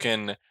that you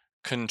can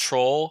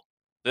control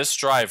this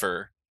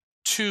driver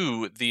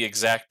to the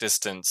exact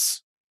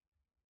distance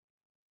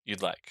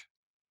you'd like.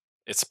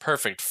 It's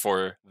perfect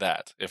for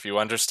that. If you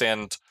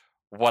understand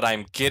what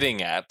I'm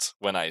getting at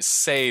when I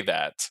say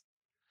that.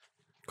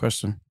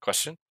 Question.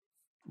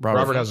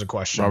 Robert has a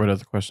question. Robert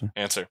has a question.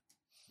 Answer.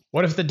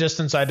 What if the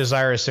distance I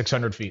desire is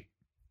 600 feet?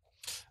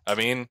 I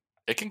mean,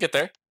 it can get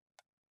there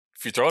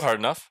if you throw it hard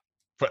enough.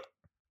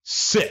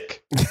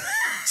 Sick.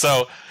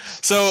 So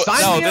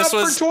Sign no, me this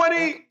up was for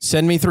 20.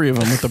 Send me 3 of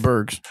them with the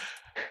Bergs.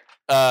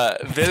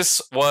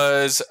 this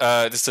was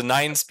this is a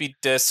 9-speed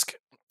disc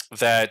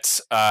that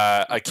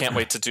I can't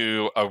wait to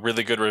do a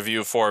really good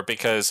review for,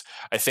 because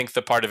I think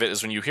the part of it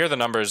is when you hear the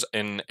numbers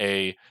in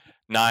a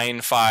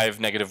 9, 5,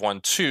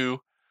 -1, 2,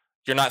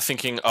 you're not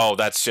thinking, oh,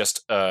 that's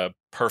just a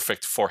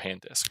perfect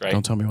forehand disc, right?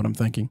 Don't tell me what I'm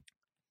thinking.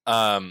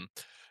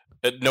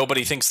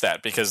 Nobody thinks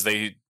that, because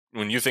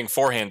when you think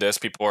forehand disc,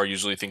 people are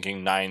usually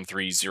thinking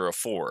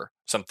 9-3-0-4,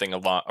 something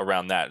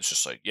around that. It's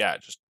just like, yeah,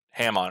 just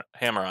hammer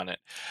on it.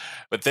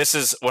 But this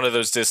is one of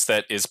those discs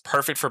that is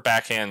perfect for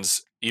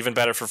backhands, even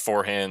better for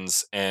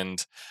forehands,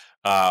 and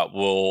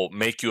will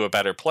make you a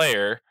better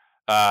player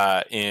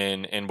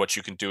in what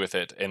you can do with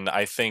it. And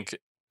I think,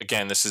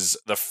 again, this is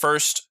the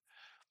first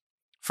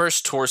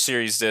Tour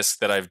Series disc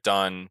that I've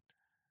done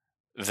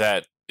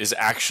that is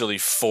actually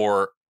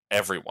for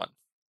everyone.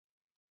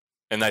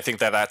 And I think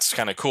that's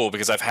kind of cool,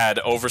 because I've had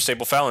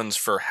overstable felons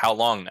for how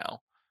long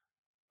now?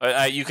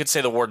 You could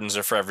say the Wardens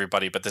are for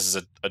everybody, but this is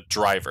a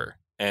driver.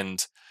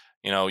 And,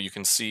 you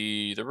can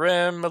see the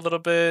rim a little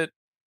bit.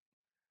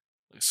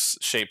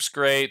 Shape's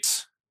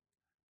great.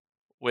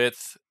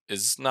 Width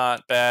is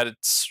not bad.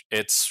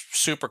 It's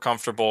super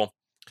comfortable.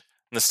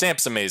 And the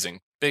stamp's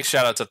amazing. Big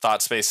shout out to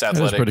Thought Space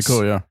Athletics. That's pretty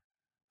cool, yeah.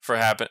 For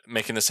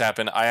making this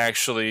happen. I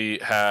actually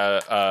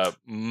have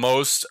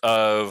most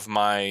of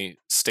my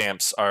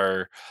stamps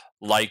are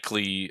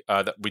likely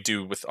that we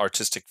do with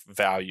artistic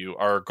value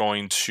are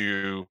going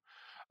to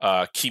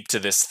keep to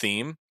this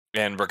theme,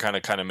 and we're kind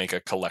of make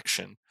a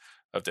collection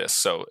of this,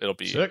 so it'll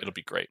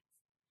be great.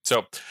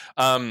 So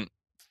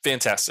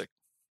fantastic.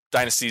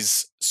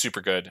 Dynasty's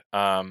super good.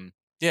 That's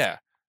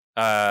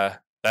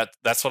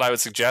what I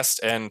would suggest,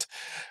 and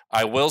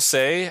I will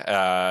say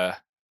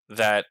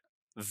that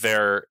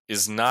there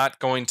is not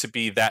going to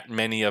be that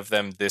many of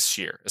them this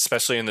year,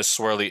 especially in the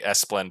swirly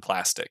S-Blend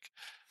plastic.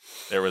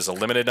 There was a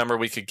limited number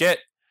we could get.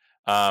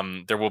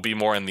 There will be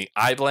more in the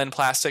I-Blend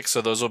plastic,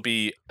 so those will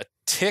be a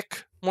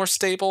tick more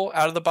stable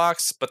out of the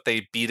box, but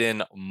they beat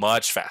in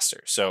much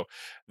faster. So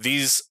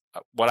these,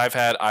 what I've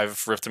had,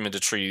 I've ripped them into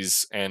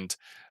trees, and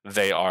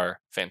they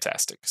are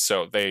fantastic.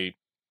 So they're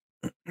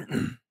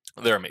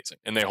amazing,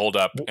 and they hold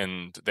up,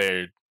 and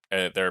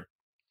they're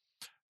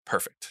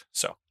perfect.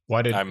 So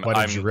why did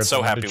you rip so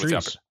them happy into with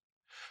the trees? upper.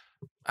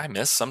 I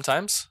miss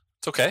sometimes.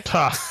 It's okay.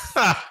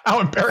 How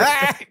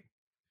embarrassing.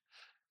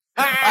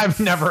 I've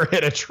never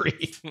hit a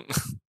tree.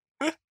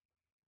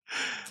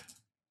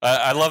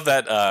 I love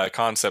that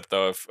concept,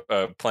 though,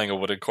 of playing a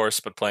wooded course,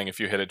 but playing if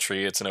you hit a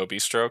tree, it's an OB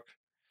stroke.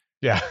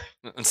 Yeah,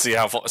 and see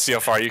how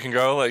far you can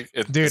go.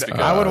 Dude,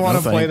 I would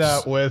want to play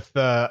that with.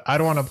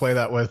 I'd want to play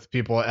that with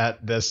people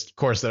at this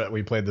course that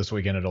we played this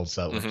weekend at Old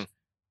Settlers. Mm-hmm.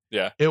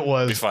 Yeah, it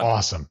was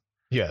awesome.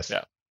 Yes,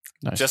 yeah.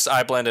 Nice. Just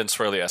I-Blend and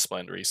Swirly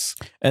S-Blend, Reese.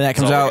 And that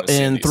comes out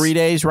in 3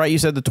 days, right? You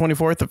said the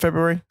 24th of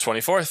February?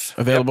 24th.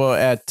 Available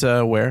at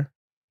where?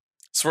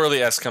 Swirly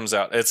S comes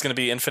out. It's going to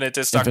be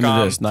infinitedisc.com.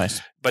 Infinite Disc,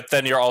 nice. But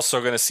then you're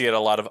also going to see it at a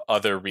lot of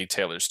other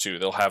retailers too.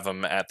 They'll have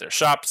them at their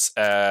shops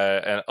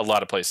and a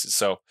lot of places.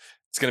 So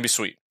it's going to be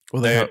sweet.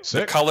 Well,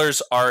 the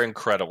colors are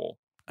incredible.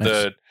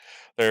 Nice.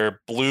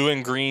 Their blue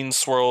and green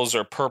swirls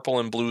or purple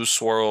and blue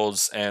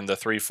swirls, and the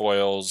 3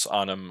 foils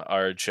on them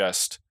are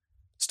just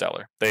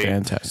stellar.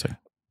 Fantastic.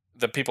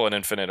 The people at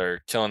Infinite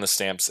are killing the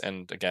stamps,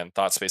 and again,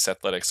 Thought Space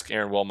Athletics,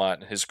 Aaron Wilmot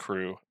and his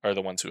crew are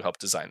the ones who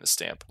helped design the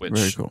stamp, which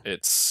very cool.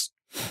 It's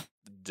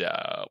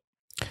dope.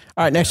 All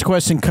right, next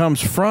question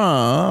comes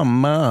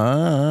from where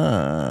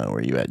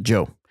are you at,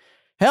 Joe?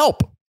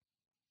 Help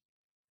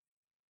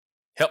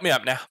me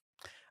up now.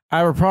 I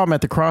have a problem at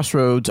the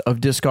crossroads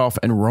of disc golf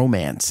and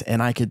romance,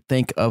 and I could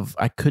think of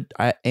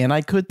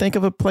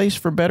a place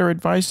for better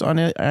advice on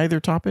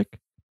either topic.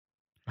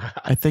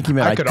 I think you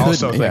meant I could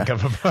also think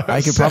of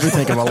I could probably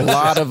think of a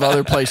lot of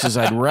other places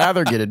I'd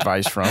rather get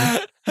advice from.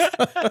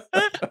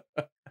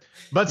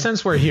 But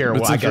since we're here,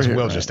 I guess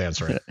we'll just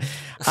answer it.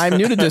 I'm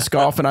new to disc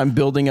golf, and I'm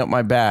building up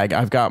my bag.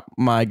 I've got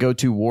my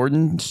go-to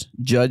wardens,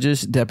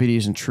 judges,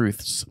 deputies, and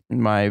truths.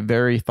 My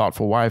very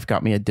thoughtful wife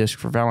got me a disc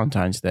for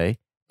Valentine's Day,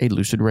 a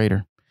Lucid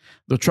Raider.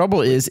 The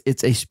trouble is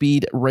it's a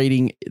speed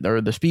rating,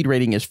 or the speed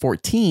rating is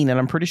 14, and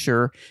I'm pretty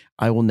sure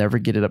I will never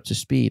get it up to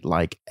speed,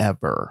 like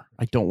ever.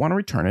 I don't want to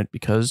return it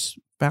because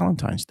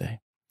Valentine's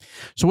Day.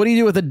 So what do you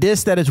do with a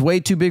disc that is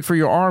way too big for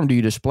your arm? Do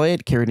you display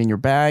it, carry it in your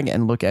bag,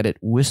 and look at it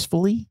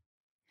wistfully?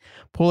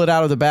 Pull it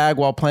out of the bag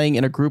while playing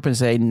in a group and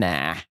say,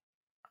 nah,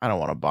 I don't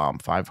want to bomb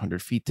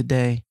 500 feet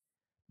today.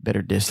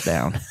 Better disc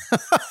down.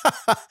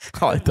 I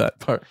like that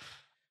part.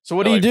 So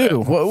what do you do?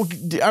 Well,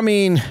 I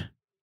mean,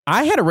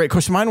 I had a rate. Of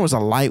course, mine was a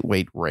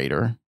lightweight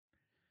Raider,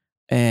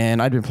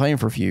 and I'd been playing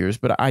for a few years.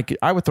 But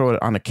I would throw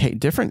it on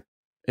different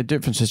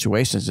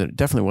situations. It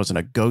definitely wasn't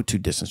a go-to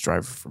distance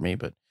driver for me.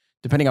 But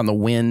depending on the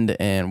wind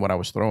and what I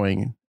was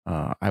throwing,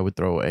 I would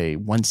throw a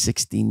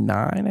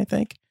 169, I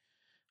think,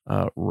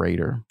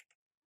 Raider.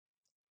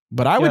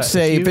 But I would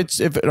say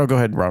oh, go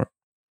ahead, Robert.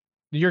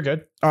 You're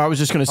good. I was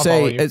just going to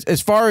say,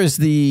 as far as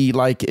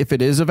if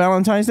it is a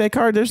Valentine's Day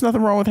card, there's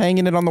nothing wrong with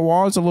hanging it on the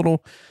wall as a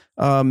little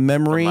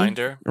memory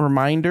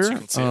reminder.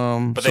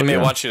 So but they may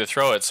want you to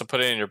throw it, so put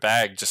it in your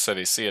bag just so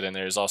they see it in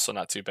there is also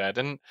not too bad.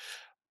 And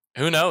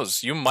who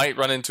knows, you might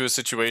run into a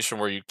situation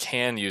where you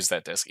can use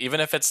that disc.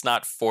 Even if it's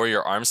not for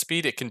your arm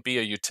speed, it can be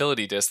a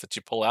utility disc that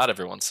you pull out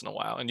every once in a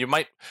while, and you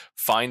might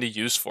find a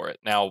use for it.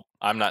 Now,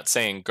 I'm not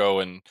saying go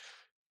and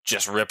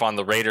just rip on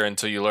the Raider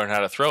until you learn how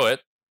to throw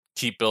it.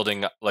 Keep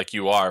building like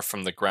you are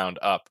from the ground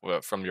up,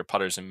 from your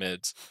putters and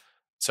mids.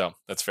 So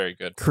that's very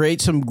good.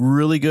 Create some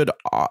really good,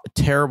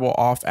 terrible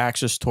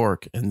off-axis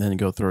torque, and then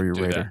go throw your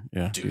Raider.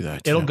 Yeah, do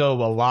that. It'll go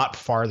a lot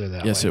farther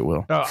that way. Yes, it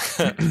will.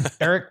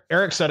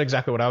 Eric said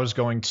exactly what I was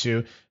going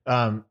to.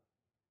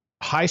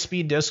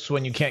 High-speed discs,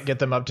 when you can't get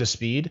them up to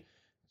speed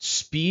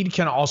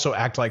can also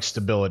act like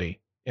stability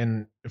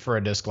for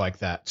a disc like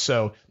that.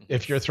 So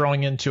if you're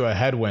throwing into a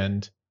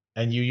headwind,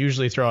 and you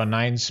usually throw a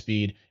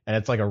 9-speed, and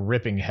it's like a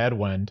ripping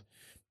headwind,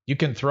 you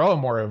can throw a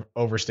more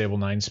overstable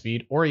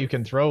 9-speed, or you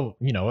can throw,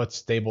 a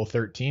stable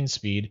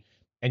 13-speed,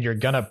 and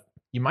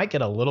you might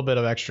get a little bit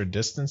of extra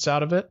distance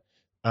out of it,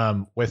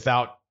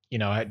 without,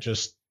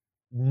 just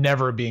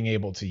never being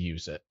able to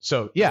use it.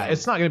 So yeah,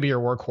 it's not going to be your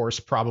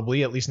workhorse,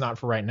 probably, at least not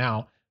for right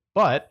now,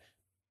 but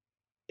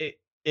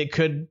it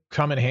could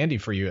come in handy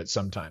for you at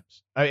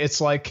sometimes.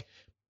 It's like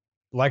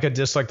a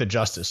disc like the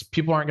Justice.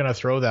 People aren't going to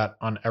throw that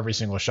on every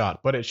single shot,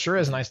 but it sure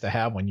is nice to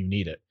have when you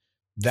need it.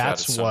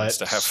 That's what nice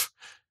to have.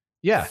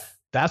 Yeah,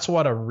 that's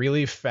what a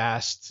really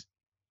fast,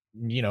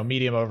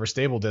 medium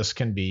overstable disc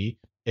can be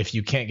if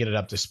you can't get it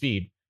up to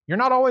speed. You're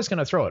not always going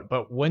to throw it,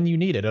 but when you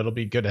need it, it'll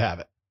be good to have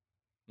it.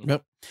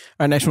 Yep.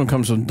 Our next one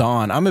comes from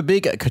Dawn. I'm a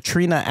big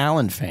Katrina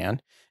Allen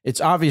fan. It's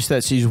obvious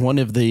that she's one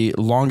of the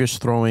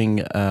longest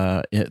throwing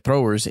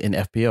throwers in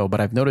FPO, but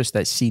I've noticed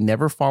that she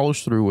never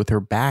follows through with her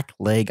back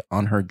leg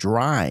on her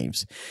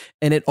drives.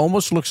 And it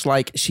almost looks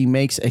like she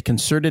makes a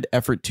concerted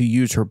effort to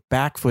use her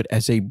back foot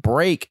as a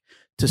brake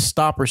to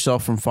stop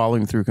herself from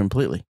following through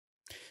completely.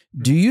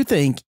 Do you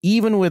think,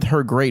 even with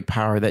her great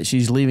power, that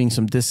she's leaving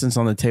some distance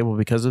on the table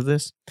because of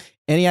this?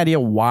 Any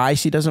idea why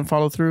she doesn't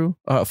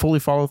fully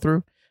follow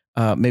through?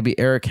 Maybe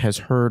Eric has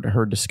heard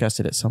her discuss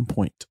it at some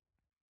point.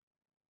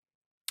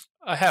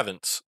 I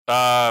haven't,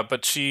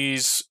 but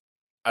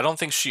I don't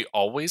think she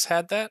always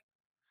had that.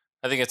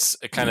 I think it's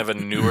a kind of a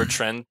newer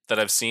trend that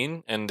I've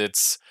seen, and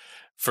it's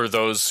for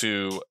those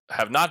who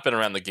have not been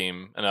around the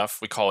game enough,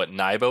 we call it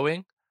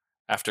Nyboing,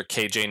 after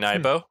KJ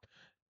Nybo.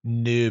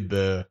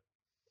 Nybo.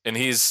 And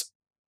he's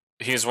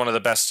one of the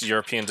best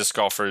European disc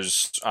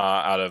golfers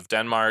out of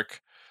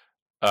Denmark.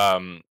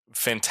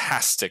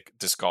 Fantastic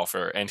disc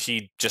golfer, and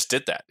he just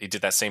did that. He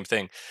did that same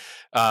thing.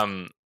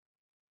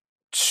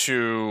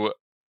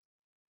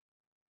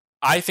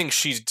 I think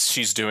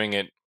she's doing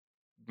it,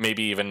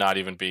 maybe even not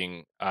even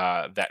being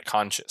that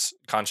conscious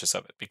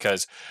of it,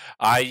 because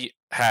I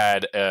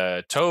had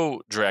a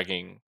toe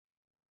dragging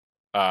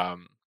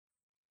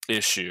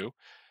issue,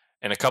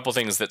 and a couple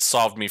things that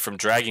solved me from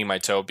dragging my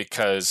toe,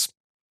 because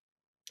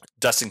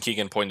Dustin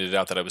Keegan pointed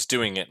out that I was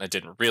doing it and I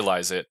didn't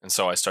realize it, and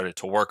so I started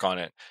to work on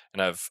it,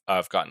 and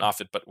I've gotten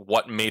off it. But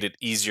what made it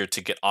easier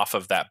to get off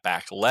of that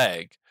back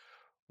leg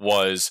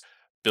was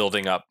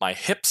building up my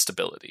hip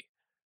stability.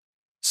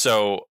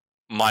 So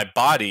my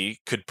body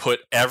could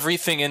put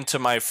everything into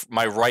my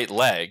right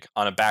leg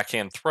on a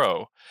backhand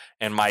throw,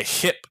 and my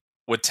hip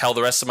would tell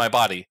the rest of my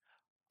body,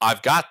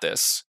 I've got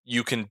this,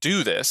 you can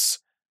do this,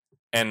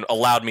 and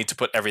allowed me to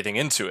put everything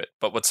into it.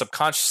 But what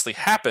subconsciously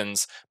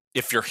happens,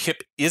 if your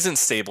hip isn't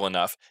stable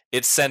enough,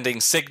 it's sending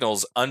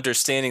signals,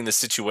 understanding the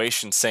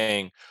situation,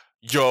 saying,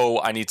 yo,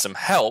 I need some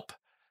help.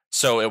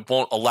 So it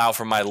won't allow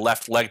for my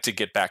left leg to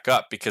get back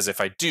up, because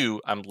if I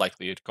do, I'm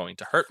likely going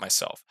to hurt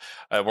myself.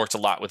 I worked a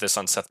lot with this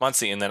on Seth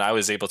Muncie, and then I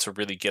was able to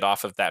really get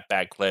off of that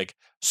back leg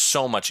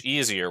so much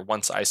easier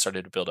once I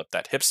started to build up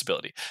that hip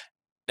stability.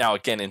 Now,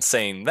 again, in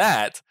saying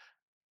that,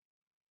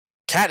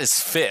 Kat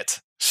is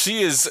fit.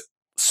 She is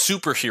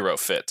superhero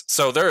fit.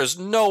 So there is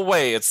no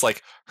way it's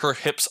like her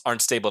hips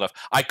aren't stable enough.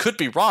 I could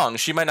be wrong.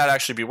 She might not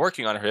actually be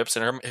working on her hips,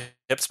 and her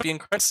hips be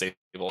incredibly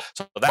stable.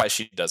 So that's why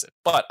she does it.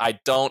 But I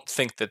don't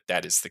think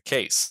that is the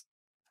case.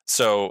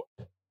 So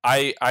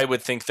I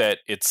would think that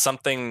it's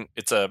something.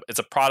 It's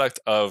a product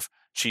of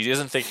she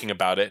isn't thinking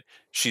about it.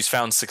 She's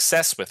found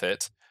success with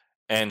it,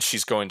 and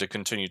she's going to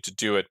continue to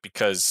do it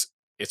because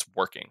it's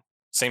working.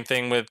 Same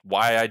thing with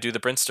why I do the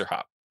Brinster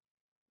hop.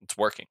 It's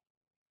working.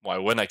 Why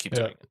wouldn't I keep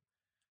doing it?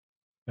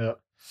 Yeah.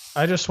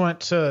 I just went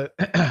to,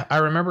 I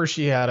remember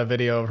she had a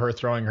video of her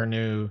throwing her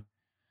new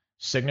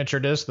signature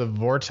disc, the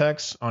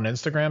Vortex, on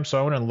Instagram. So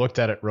I went and looked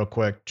at it real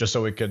quick just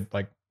so we could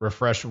like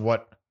refresh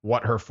what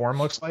her form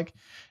looks like.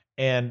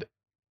 And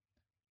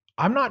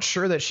I'm not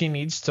sure that she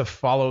needs to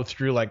follow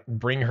through, like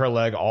bring her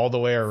leg all the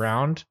way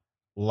around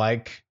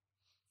like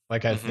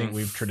I think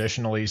we've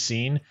traditionally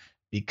seen,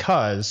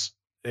 because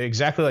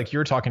exactly like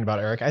you're talking about,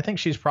 Eric, I think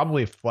she's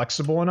probably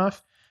flexible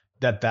enough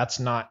that that's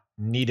not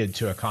needed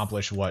to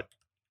accomplish what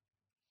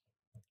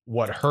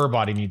her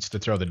body needs to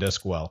throw the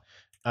disc well.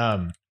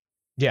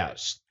 Yeah,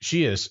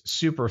 she is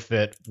super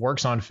fit,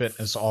 works on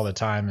fitness all the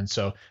time. And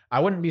so I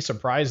wouldn't be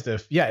surprised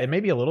if, yeah, it may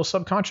be a little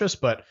subconscious,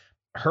 but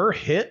her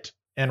hit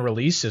and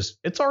release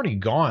it's already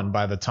gone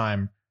by the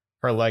time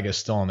her leg is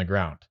still on the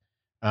ground.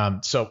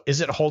 So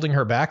is it holding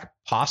her back?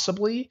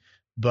 Possibly,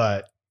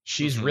 but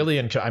she's really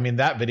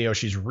that video,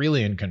 she's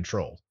really in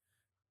control.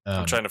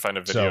 I'm trying to find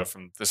a video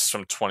from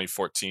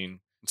 2014 and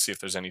see if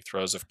there's any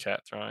throws of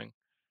Kat throwing.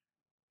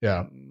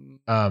 Yeah.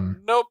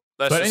 Nope.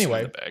 That's but just anyway,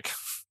 in the bag.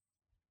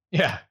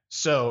 Yeah.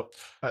 So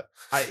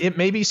it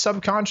may be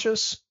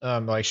subconscious.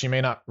 Like she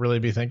may not really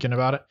be thinking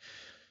about it,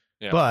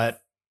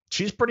 but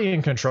she's pretty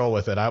in control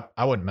with it.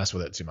 I wouldn't mess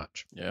with it too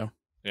much. Yeah.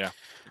 Yeah.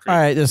 All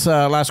right. This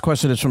last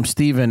question is from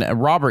Steven.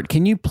 Robert,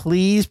 can you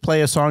please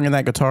play a song in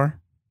that guitar?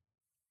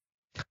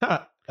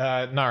 Not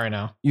right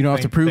now. You don't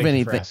have to prove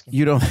anything.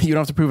 You don't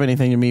have to prove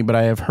anything to me, but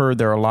I have heard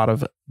there are a lot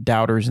of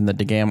doubters in the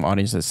DeGam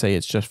audience that say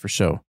it's just for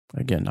show.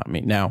 Again, not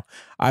me. Now,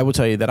 I will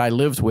tell you that I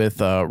lived with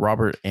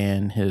Robert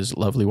and his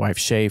lovely wife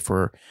Shay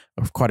for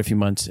quite a few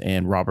months,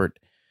 and Robert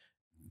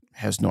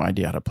has no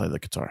idea how to play the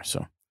guitar.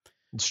 So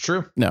it's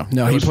true. No,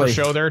 he plays for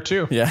show there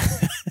too. Yeah,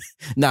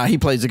 he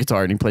plays the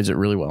guitar and he plays it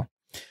really well.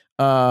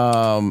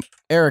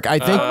 Eric, I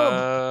think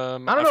I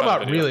don't know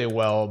about really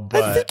well,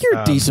 but I think you're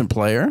a decent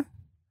player.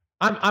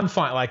 I'm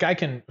fine. Like I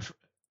can.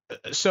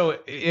 So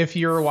if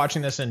you're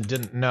watching this and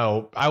didn't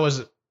know,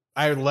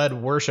 I led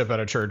worship at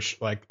a church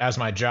like as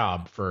my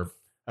job for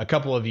a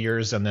couple of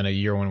years, and then a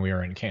year when we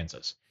were in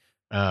Kansas.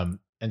 And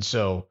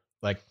so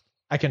like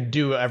I can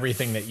do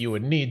everything that you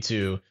would need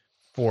to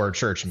for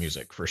church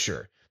music for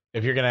sure.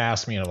 If you're gonna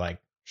ask me to like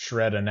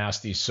shred a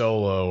nasty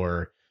solo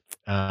or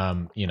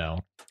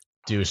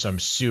do some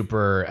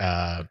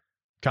super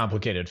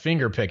complicated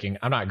finger picking,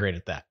 I'm not great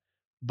at that.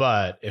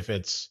 But if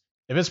it's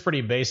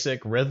pretty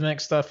basic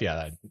rhythmic stuff,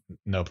 yeah,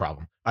 no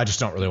problem. I just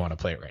don't really want to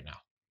play it right now.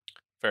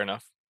 Fair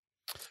enough.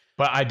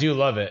 But I do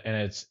love it,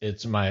 and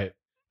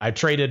I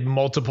traded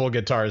multiple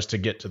guitars to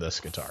get to this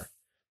guitar,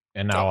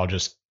 and now I'll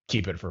just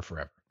keep it for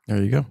forever.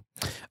 There you go.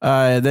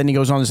 Then he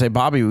goes on to say,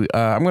 Bobby,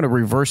 I'm going to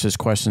reverse his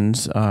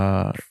questions.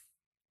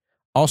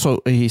 Also,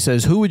 he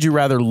says, who would you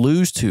rather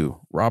lose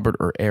to, Robert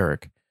or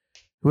Eric?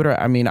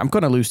 I'm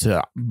going to lose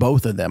to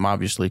both of them,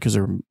 obviously, because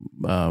they're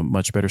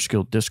much better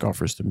skilled disc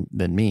golfers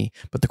than me.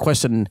 But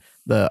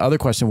the other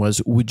question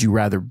was, would you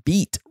rather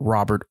beat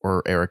Robert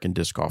or Eric in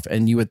disc golf?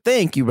 And you would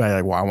think you'd be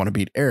like, well, I want to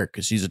beat Eric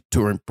because he's a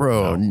touring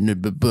pro.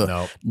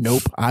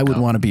 Nope. I would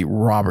want to beat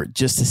Robert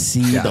just to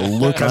see the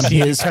look on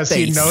his face. Because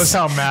he knows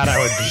how mad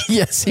I would be.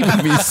 Yes, he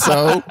would be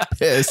so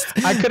pissed.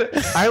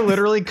 I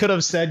literally could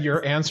have said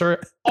your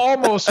answer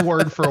almost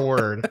word for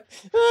word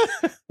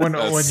when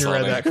you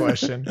read that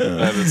question.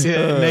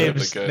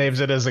 Names,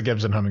 it is a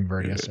Gibson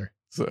Hummingbird, yes, sir.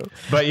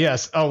 But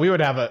yes, we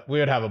would have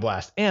a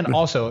blast. And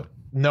also,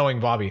 knowing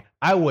Bobby,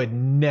 I would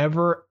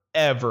never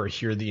ever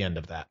hear the end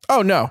of that.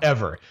 Oh no,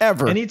 ever.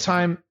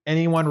 Anytime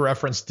anyone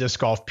referenced disc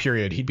golf,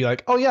 period, he'd be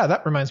like, "Oh yeah,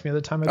 that reminds me of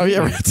the time I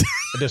played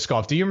disc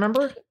golf." Do you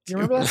remember? Do you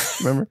remember that?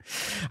 Remember?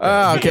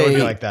 Okay, it would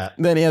be like that.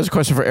 Then he has a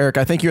question for Eric.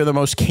 I think you're the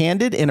most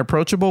candid and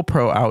approachable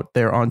pro out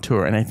there on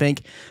tour, and I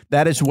think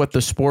that is what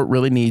the sport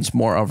really needs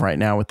more of right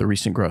now with the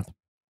recent growth.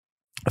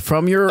 That's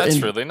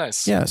really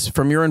nice. Yes,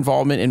 from your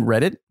involvement in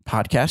Reddit,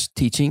 podcast,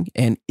 teaching,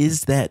 and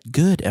Is That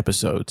Good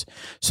episodes.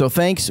 So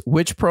thanks.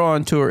 Which pro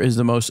on tour is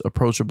the most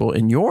approachable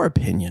in your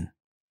opinion?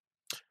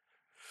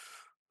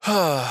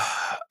 Man,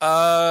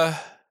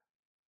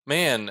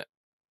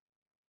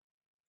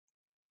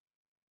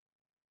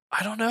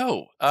 I don't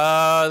know.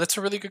 That's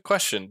a really good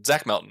question.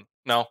 Zach Melton.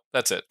 No,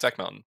 that's it. Zach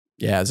Melton.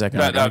 Yeah, Zach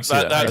Melton. That's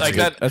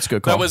a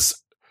good call. That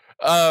was.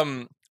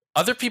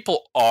 Other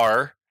people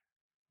are.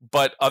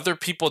 But other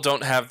people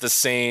don't have the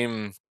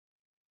same.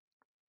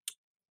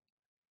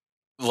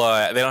 They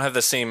don't have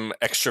the same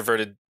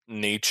extroverted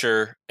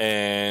nature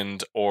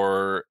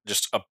or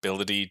just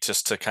ability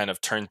just to kind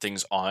of turn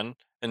things on,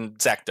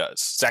 and Zach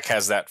does. Zach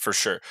has that for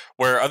sure.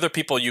 Where other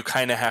people, you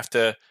kind of have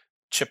to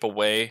chip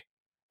away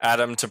at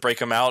them to break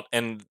them out,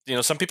 and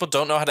some people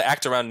don't know how to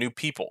act around new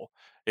people.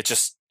 It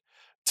just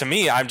to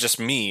me, I'm just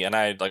me, and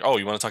I like, oh,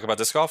 you want to talk about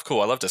disc golf?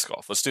 Cool, I love disc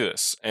golf. Let's do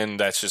this. And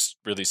that's just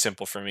really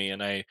simple for me.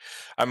 And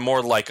I'm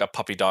more like a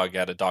puppy dog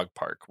at a dog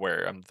park,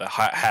 where I'm the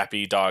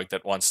happy dog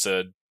that wants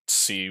to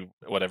see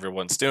what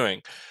everyone's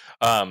doing.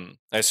 I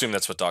assume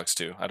that's what dogs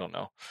do. I don't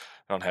know.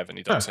 I don't have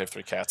any dogs. I have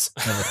 3 cats.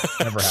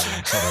 Never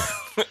had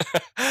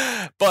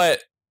one.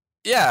 But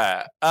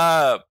yeah,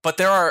 but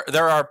there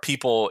are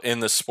people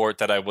in the sport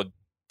that I would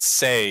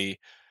say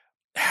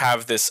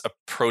have this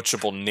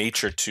approachable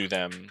nature to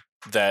them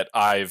that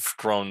I've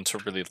grown to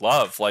really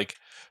love. Like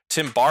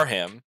Tim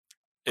Barham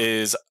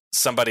is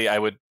somebody I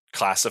would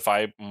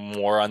classify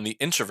more on the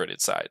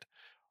introverted side.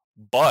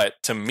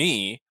 But to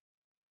me,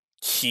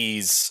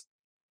 he's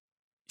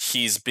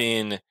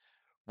been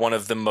one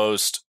of the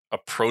most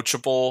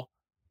approachable,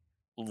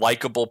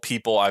 likable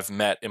people I've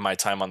met in my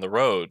time on the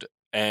road.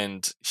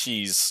 And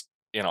he's,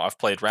 I've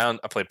played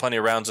plenty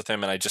of rounds with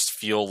him, and I just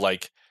feel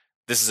like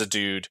this is a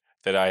dude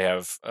that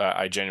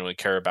I genuinely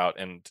care about,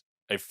 and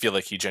I feel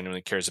like he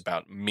genuinely cares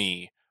about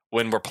me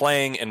when we're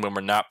playing and when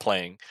we're not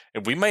playing.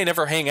 And we may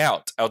never hang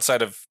out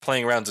outside of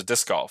playing rounds of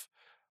disc golf,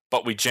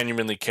 but we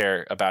genuinely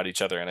care about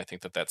each other, and I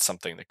think that that's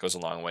something that goes a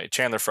long way.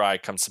 Chandler Fry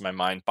comes to my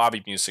mind.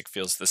 Bobby Music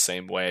feels the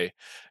same way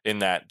in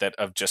that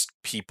of just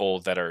people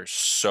that are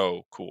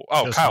so cool.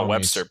 Oh, just Kyle homies.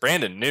 Webster,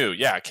 Brandon New,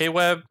 yeah,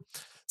 K-Web,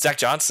 Zach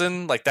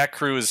Johnson, like that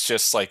crew is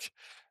just like,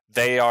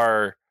 they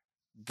are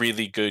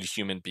really good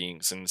human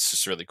beings, and it's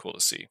just really cool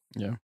to see.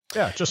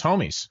 Yeah, just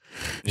homies.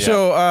 Yeah.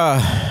 So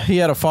he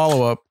had a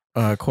follow-up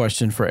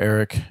question for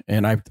Eric,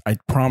 and I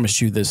promise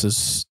you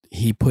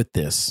he put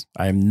this.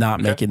 I am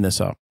not making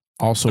this up.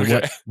 Also,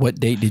 what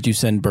date did you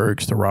send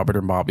Bergs to Robert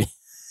and Bobby?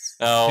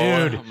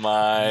 Oh, dude,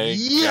 my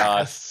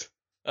God.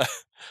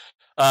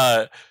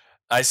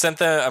 I sent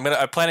them.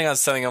 I'm planning on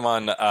sending them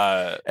on.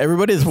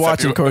 Everybody's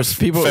watching, of course.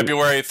 People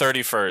February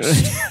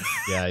 31st.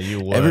 Yeah, you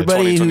would.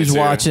 Everybody who's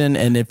watching,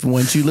 and if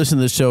once you listen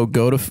to the show,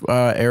 go to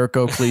Eric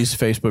Oakley's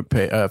Facebook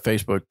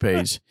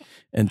page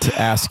and to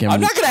ask him.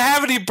 I'm not going to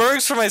have any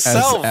Bergs for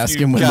myself. Ask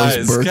him when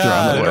those Bergs are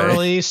on the way.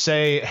 Literally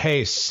say,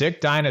 "Hey,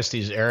 sick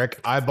dynasties, Eric.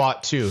 I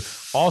bought 2.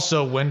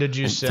 Also, when did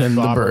you send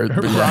Bobby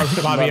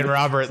and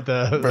Robert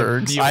the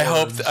Bergs?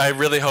 I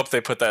really hope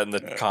they put that in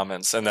the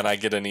comments, and then I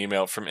get an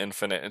email from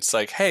Infinite. It's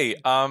like, hey,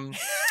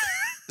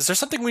 is there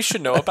something we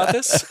should know about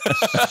this?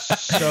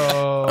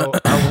 So,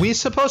 are we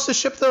supposed to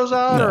ship those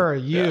out, or are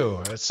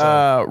you?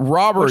 Yeah.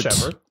 Robert,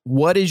 whichever.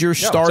 What is your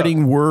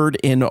starting word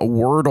in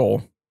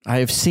Wordle? I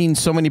have seen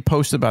so many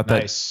posts about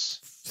that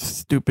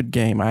stupid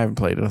game. I haven't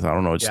played it. I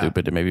don't know. It's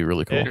stupid. It may be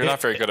really cool. You're not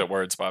very good at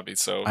words, Bobby.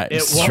 So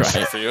it won't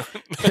try for you.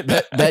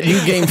 that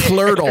new game,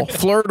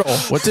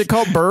 Flirtle. What's it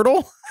called?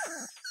 Birdle?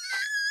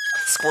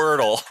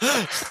 Squirtle.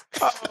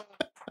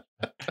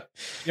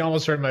 You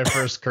almost heard my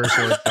first curse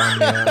word on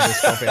the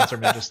self answer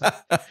me just now.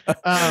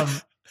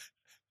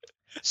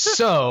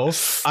 So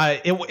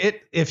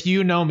if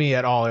you know me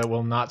at all, it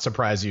will not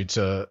surprise you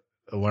to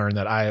learn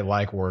that I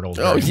like Wordle.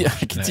 Oh yeah,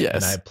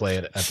 and I play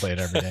it every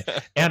day.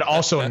 And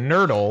also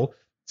Nerdle,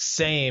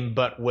 same,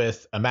 but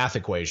with a math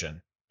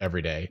equation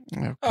every day.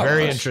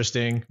 Very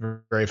interesting,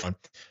 very fun.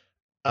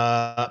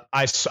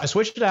 I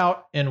switched it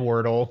out in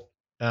Wordle.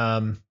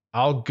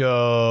 I'll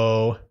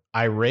go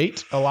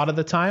irate a lot of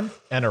the time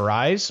and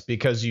arise,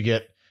 because you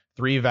get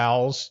 3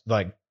 vowels,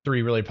 like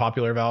 3 really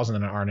popular vowels, and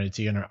then an R and a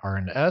T and an R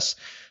and an S.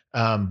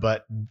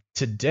 But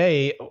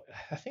today,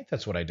 I think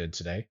that's what I did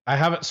today. I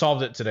haven't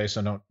solved it today,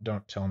 so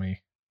don't tell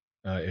me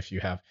if you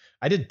have.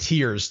 I did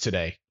tears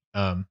today.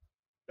 I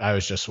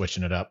was just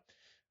switching it up.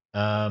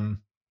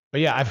 But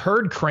yeah, I've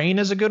heard crane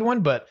is a good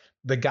one, but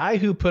the guy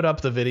who put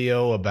up the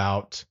video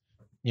about,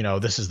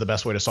 this is the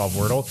best way to solve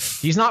Wordle,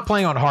 he's not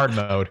playing on hard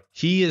mode.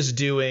 He is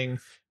doing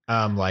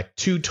like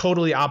 2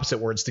 totally opposite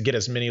words to get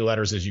as many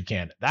letters as you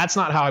can. That's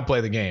not how I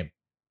play the game.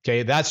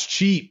 Okay, that's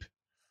cheap,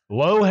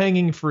 low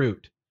hanging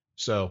fruit.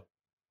 So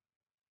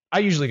I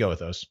usually go with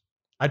those.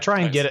 I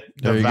try and get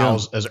the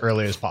vowels as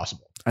early as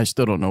possible. I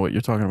still don't know what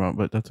you're talking about,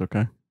 but that's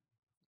okay.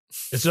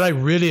 It's like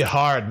really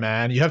hard,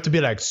 man. You have to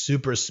be like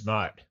super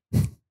smart.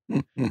 All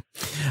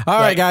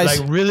right, guys.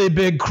 Like really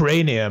big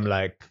cranium.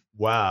 Like,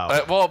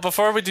 wow. Well,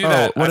 before we do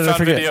that, I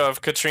found a video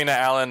of Katrina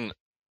Allen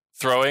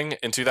throwing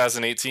in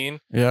 2018.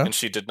 Yeah. And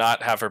she did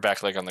not have her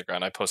back leg on the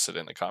ground. I posted it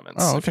in the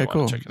comments. Oh, okay,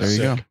 cool. There you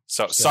go.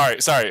 So sorry.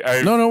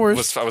 No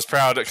worries. I was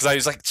proud because I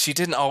was like, she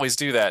didn't always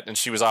do that, and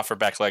she was off her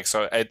back leg.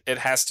 So it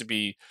has to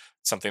be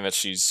something that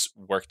she's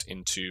worked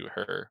into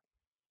her.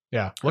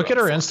 Yeah. Look at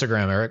her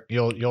Instagram, Eric.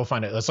 You'll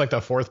find it. That's like the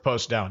 4th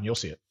post down. You'll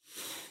see it.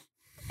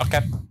 Okay.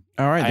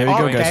 All right, there you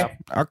go, guys.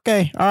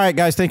 Okay. All right,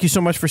 guys. Thank you so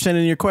much for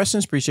sending your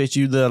questions. Appreciate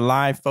you, the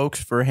live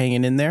folks, for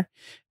hanging in there.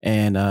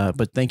 And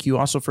but thank you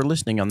also for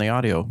listening on the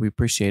audio. We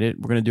appreciate it.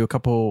 We're going to do a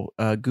couple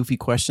goofy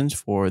questions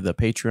for the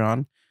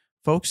Patreon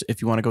folks.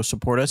 If you want to go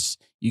support us,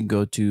 you can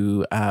go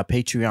to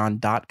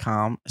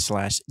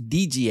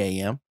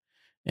patreon.com/DGAM,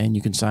 and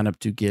you can sign up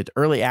to get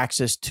early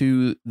access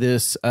to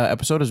this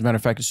episode. As a matter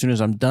of fact, as soon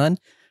as I'm done,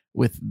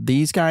 with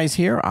these guys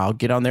here. I'll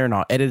get on there and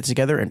I'll edit it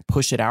together and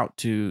push it out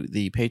to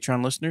the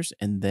Patreon listeners.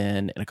 And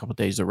then in a couple of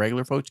days, the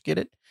regular folks get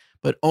it.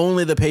 But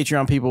only the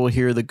Patreon people will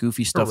hear the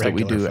goofy stuff that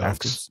we do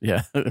after.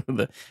 Yeah,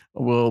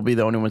 we'll be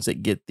the only ones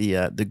that get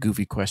the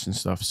goofy question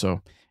stuff.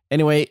 So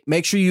anyway,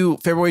 make sure you,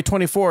 February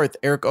 24th,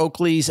 Eric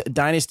Oakley's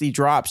Dynasty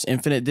drops,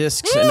 Infinite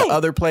Discs and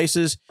other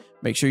places.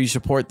 Make sure you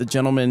support the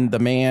gentleman, the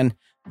man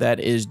that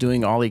is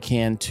doing all he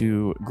can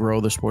to grow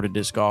the sport of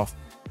disc golf.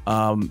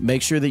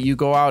 Make sure that you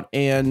go out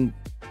and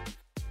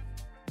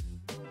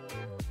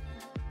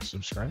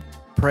subscribe.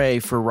 Pray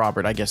for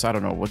Robert. I guess I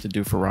don't know what to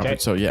do for Robert. Okay.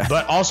 So yeah.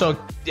 But also,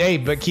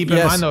 but keep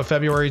in mind though,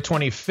 February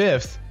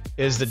 25th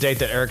is the date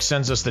that Eric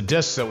sends us the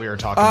discs that we were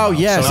talking about. Oh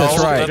yes, so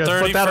that's right. The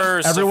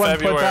 31st everyone of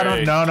February. Put that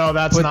on. No,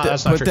 that's not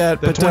true.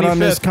 Put that on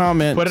this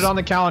comment. Put it on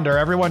the calendar.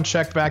 Everyone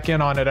check back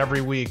in on it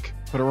every week.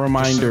 Put a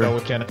reminder. So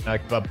we can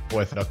keep up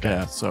with it. Okay.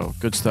 Yeah. So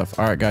good stuff.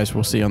 All right, guys.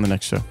 We'll see you on the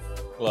next show.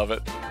 Love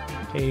it.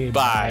 Okay.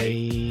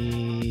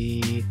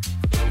 Bye.